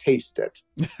to taste it.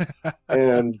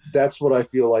 And that's what I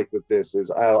feel like with this is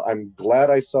I'm glad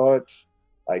I saw it.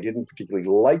 I didn't particularly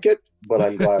like it, but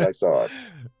I'm glad I saw it.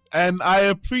 And I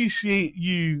appreciate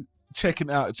you checking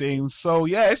out, James. So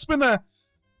yeah,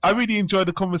 I really enjoyed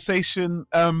the conversation.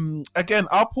 Again,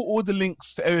 I'll put all the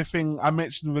links to everything I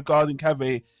mentioned regarding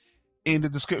Caveh in the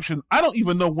description. I don't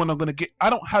even know when I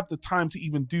don't have the time to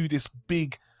even do this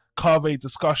big Caveh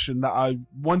discussion that I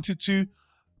wanted to,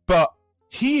 but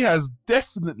he has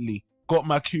definitely got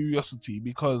my curiosity,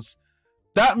 because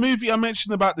that movie I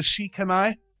mentioned about the Sheik and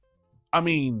I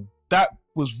mean, that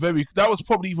was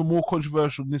probably even more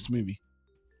controversial than this movie.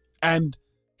 And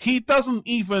he doesn't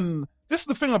even, this is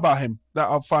the thing about him that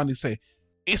I'll finally say.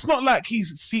 It's not like he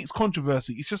seeks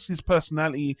controversy. It's just his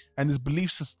personality and his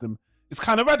belief system. It's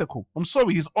kind of radical. I'm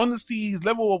sorry, his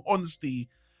level of honesty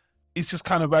is just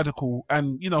kind of radical.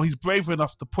 And, he's brave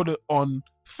enough to put it on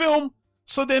film.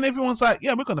 So then everyone's like,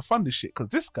 yeah, we're going to fund this shit because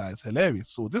this guy's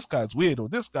hilarious, or this guy's weird, or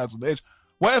this guy's on the edge,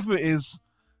 whatever it is.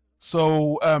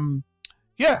 So,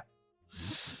 yeah.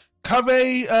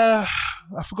 Caveh, I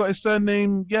forgot his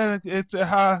surname. Yeah, it's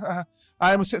I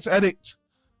am a sex addict.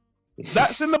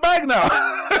 That's in the bag now.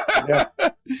 Yeah.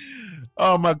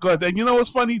 Oh my God. And you know what's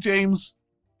funny, James?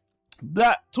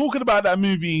 That talking about that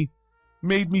movie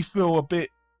made me feel a bit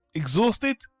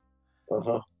exhausted.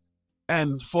 Uh-huh.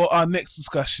 And for our next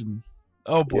discussion,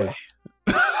 oh boy.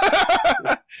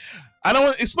 Yeah.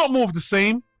 It's not more of the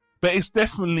same, but it's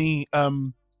definitely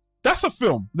that's a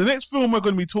film. The next film we're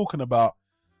going to be talking about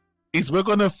is we're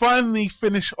going to finally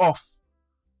finish off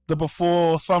the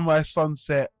Before Sunrise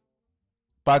Sunset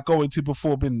by going to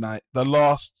Before Midnight, the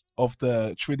last of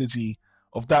the trilogy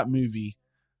of that movie.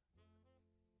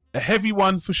 A heavy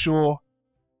one for sure.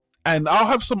 And I'll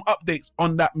have some updates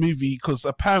on that movie because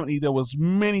apparently there was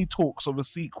many talks of a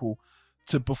sequel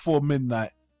to Before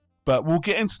Midnight. But we'll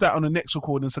get into that on the next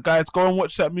recording. So guys, go and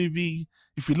watch that movie.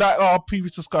 If you like our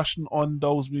previous discussion on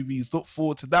those movies, look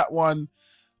forward to that one.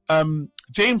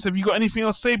 James, have you got anything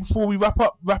else to say before we wrap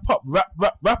up?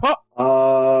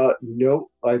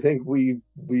 No, I think we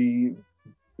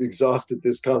exhausted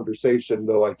this conversation,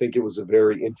 though I think it was a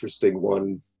very interesting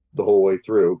one the whole way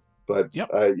through. But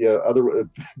yep.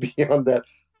 Beyond that,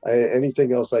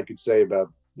 anything else I could say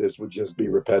about this would just be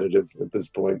repetitive at this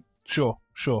point. Sure.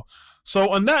 So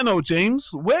on that note, James,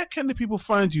 where can the people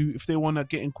find you if they want to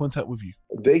get in contact with you?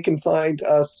 They can find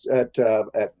us at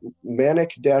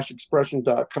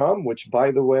manic-expression.com, which, by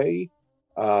the way,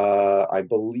 I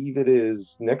believe it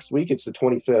is next week, it's the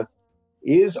 25th,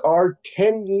 is our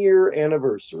 10-year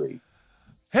anniversary.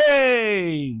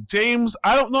 Hey, James,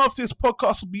 I don't know if this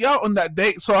podcast will be out on that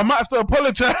date, so I might have to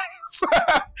apologize.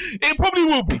 It probably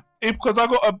will be, because I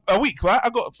got a week, right?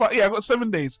 I got 7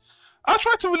 days. I'll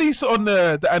try to release it on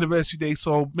the anniversary day,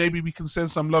 so maybe we can send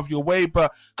some love your way.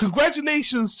 But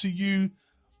congratulations to you,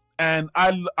 and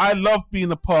I love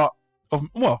being a part of.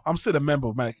 Well, I'm still a member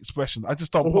of Manic Expression. I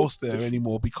just don't post there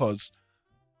anymore because,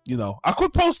 I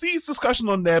could post these discussions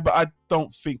on there, but I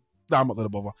don't think. No, I'm not going to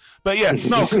bother. But yeah,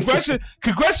 no,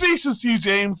 congratulations to you,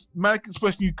 James. Manic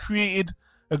Expression, you created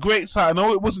a great site. I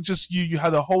know it wasn't just you; you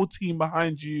had a whole team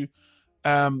behind you.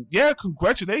 Yeah,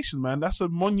 congratulations, man. That's a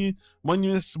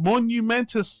monumentous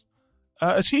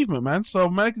achievement, man. So,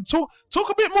 Manic, talk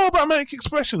a bit more about Manic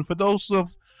Expression for those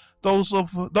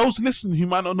listening who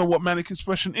might not know what Manic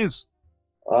Expression is.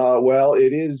 Well,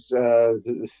 it is.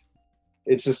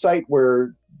 It's a site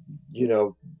where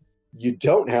you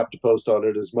don't have to post on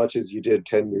it as much as you did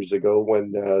 10 years ago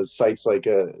when sites like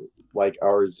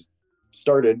ours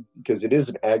started, because it is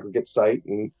an aggregate site,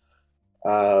 and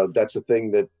that's a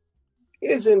thing that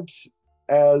isn't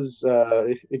as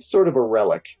it's sort of a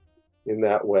relic in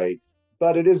that way,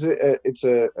 but it's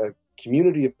a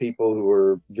community of people who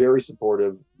are very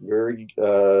supportive, very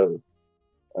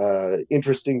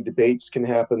interesting debates can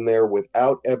happen there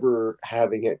without ever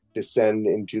having it descend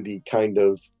into the kind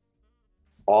of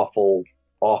awful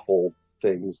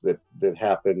things that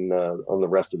happen on the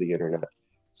rest of the internet.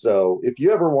 So if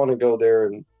you ever want to go there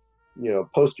and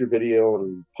post your video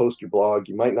and post your blog,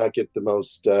 you might not get the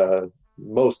most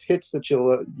hits that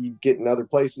you get in other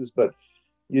places, but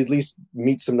you at least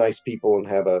meet some nice people and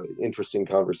have interesting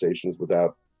conversations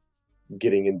without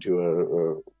getting into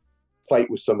a fight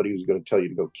with somebody who's going to tell you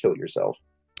to go kill yourself.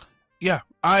 Yeah,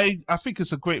 I think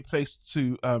it's a great place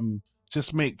to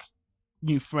just make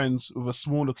new friends with a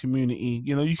smaller community.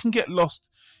 You can get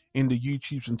lost in the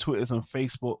YouTubes and Twitters and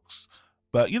Facebooks.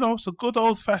 But, you know, it's a good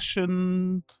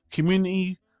old-fashioned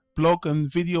community blog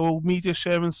and video media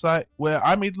sharing site where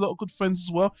I made a lot of good friends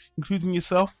as well, including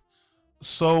yourself.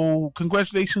 So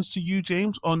congratulations to you,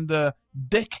 James, on the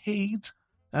decade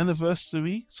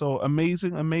anniversary. So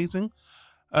amazing.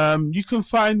 You can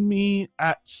find me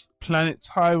at Planet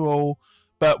Tyro,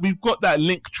 but we've got that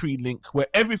Linktree link where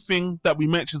everything that we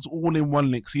mentioned is all in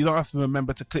one link. So you don't have to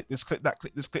remember to click this, click that,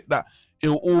 click this, click that.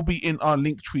 It'll all be in our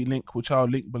Linktree link, which I'll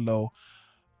link below.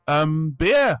 But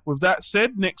yeah, with that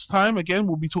said, next time, again,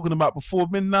 we'll be talking about Before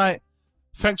Midnight.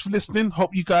 Thanks for listening.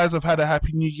 Hope you guys have had a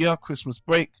happy New Year, Christmas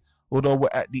break, although we're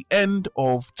at the end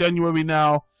of January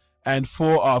now. And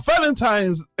for our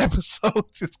Valentine's episode,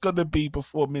 it's going to be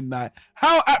Before Midnight.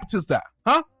 How apt is that,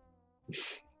 huh?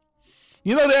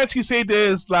 You know, they actually say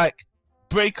there's like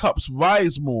breakups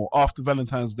rise more after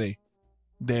Valentine's Day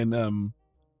than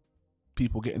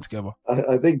people getting together.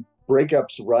 I think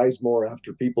breakups rise more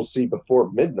after people see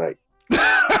Before Midnight.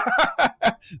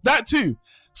 That too.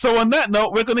 So on that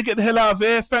note, we're going to get the hell out of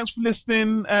here. Thanks for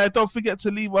listening. Don't forget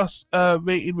to leave us a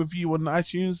rated review on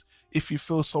iTunes if you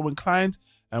feel so inclined.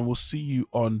 And we'll see you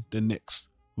on the next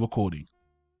recording.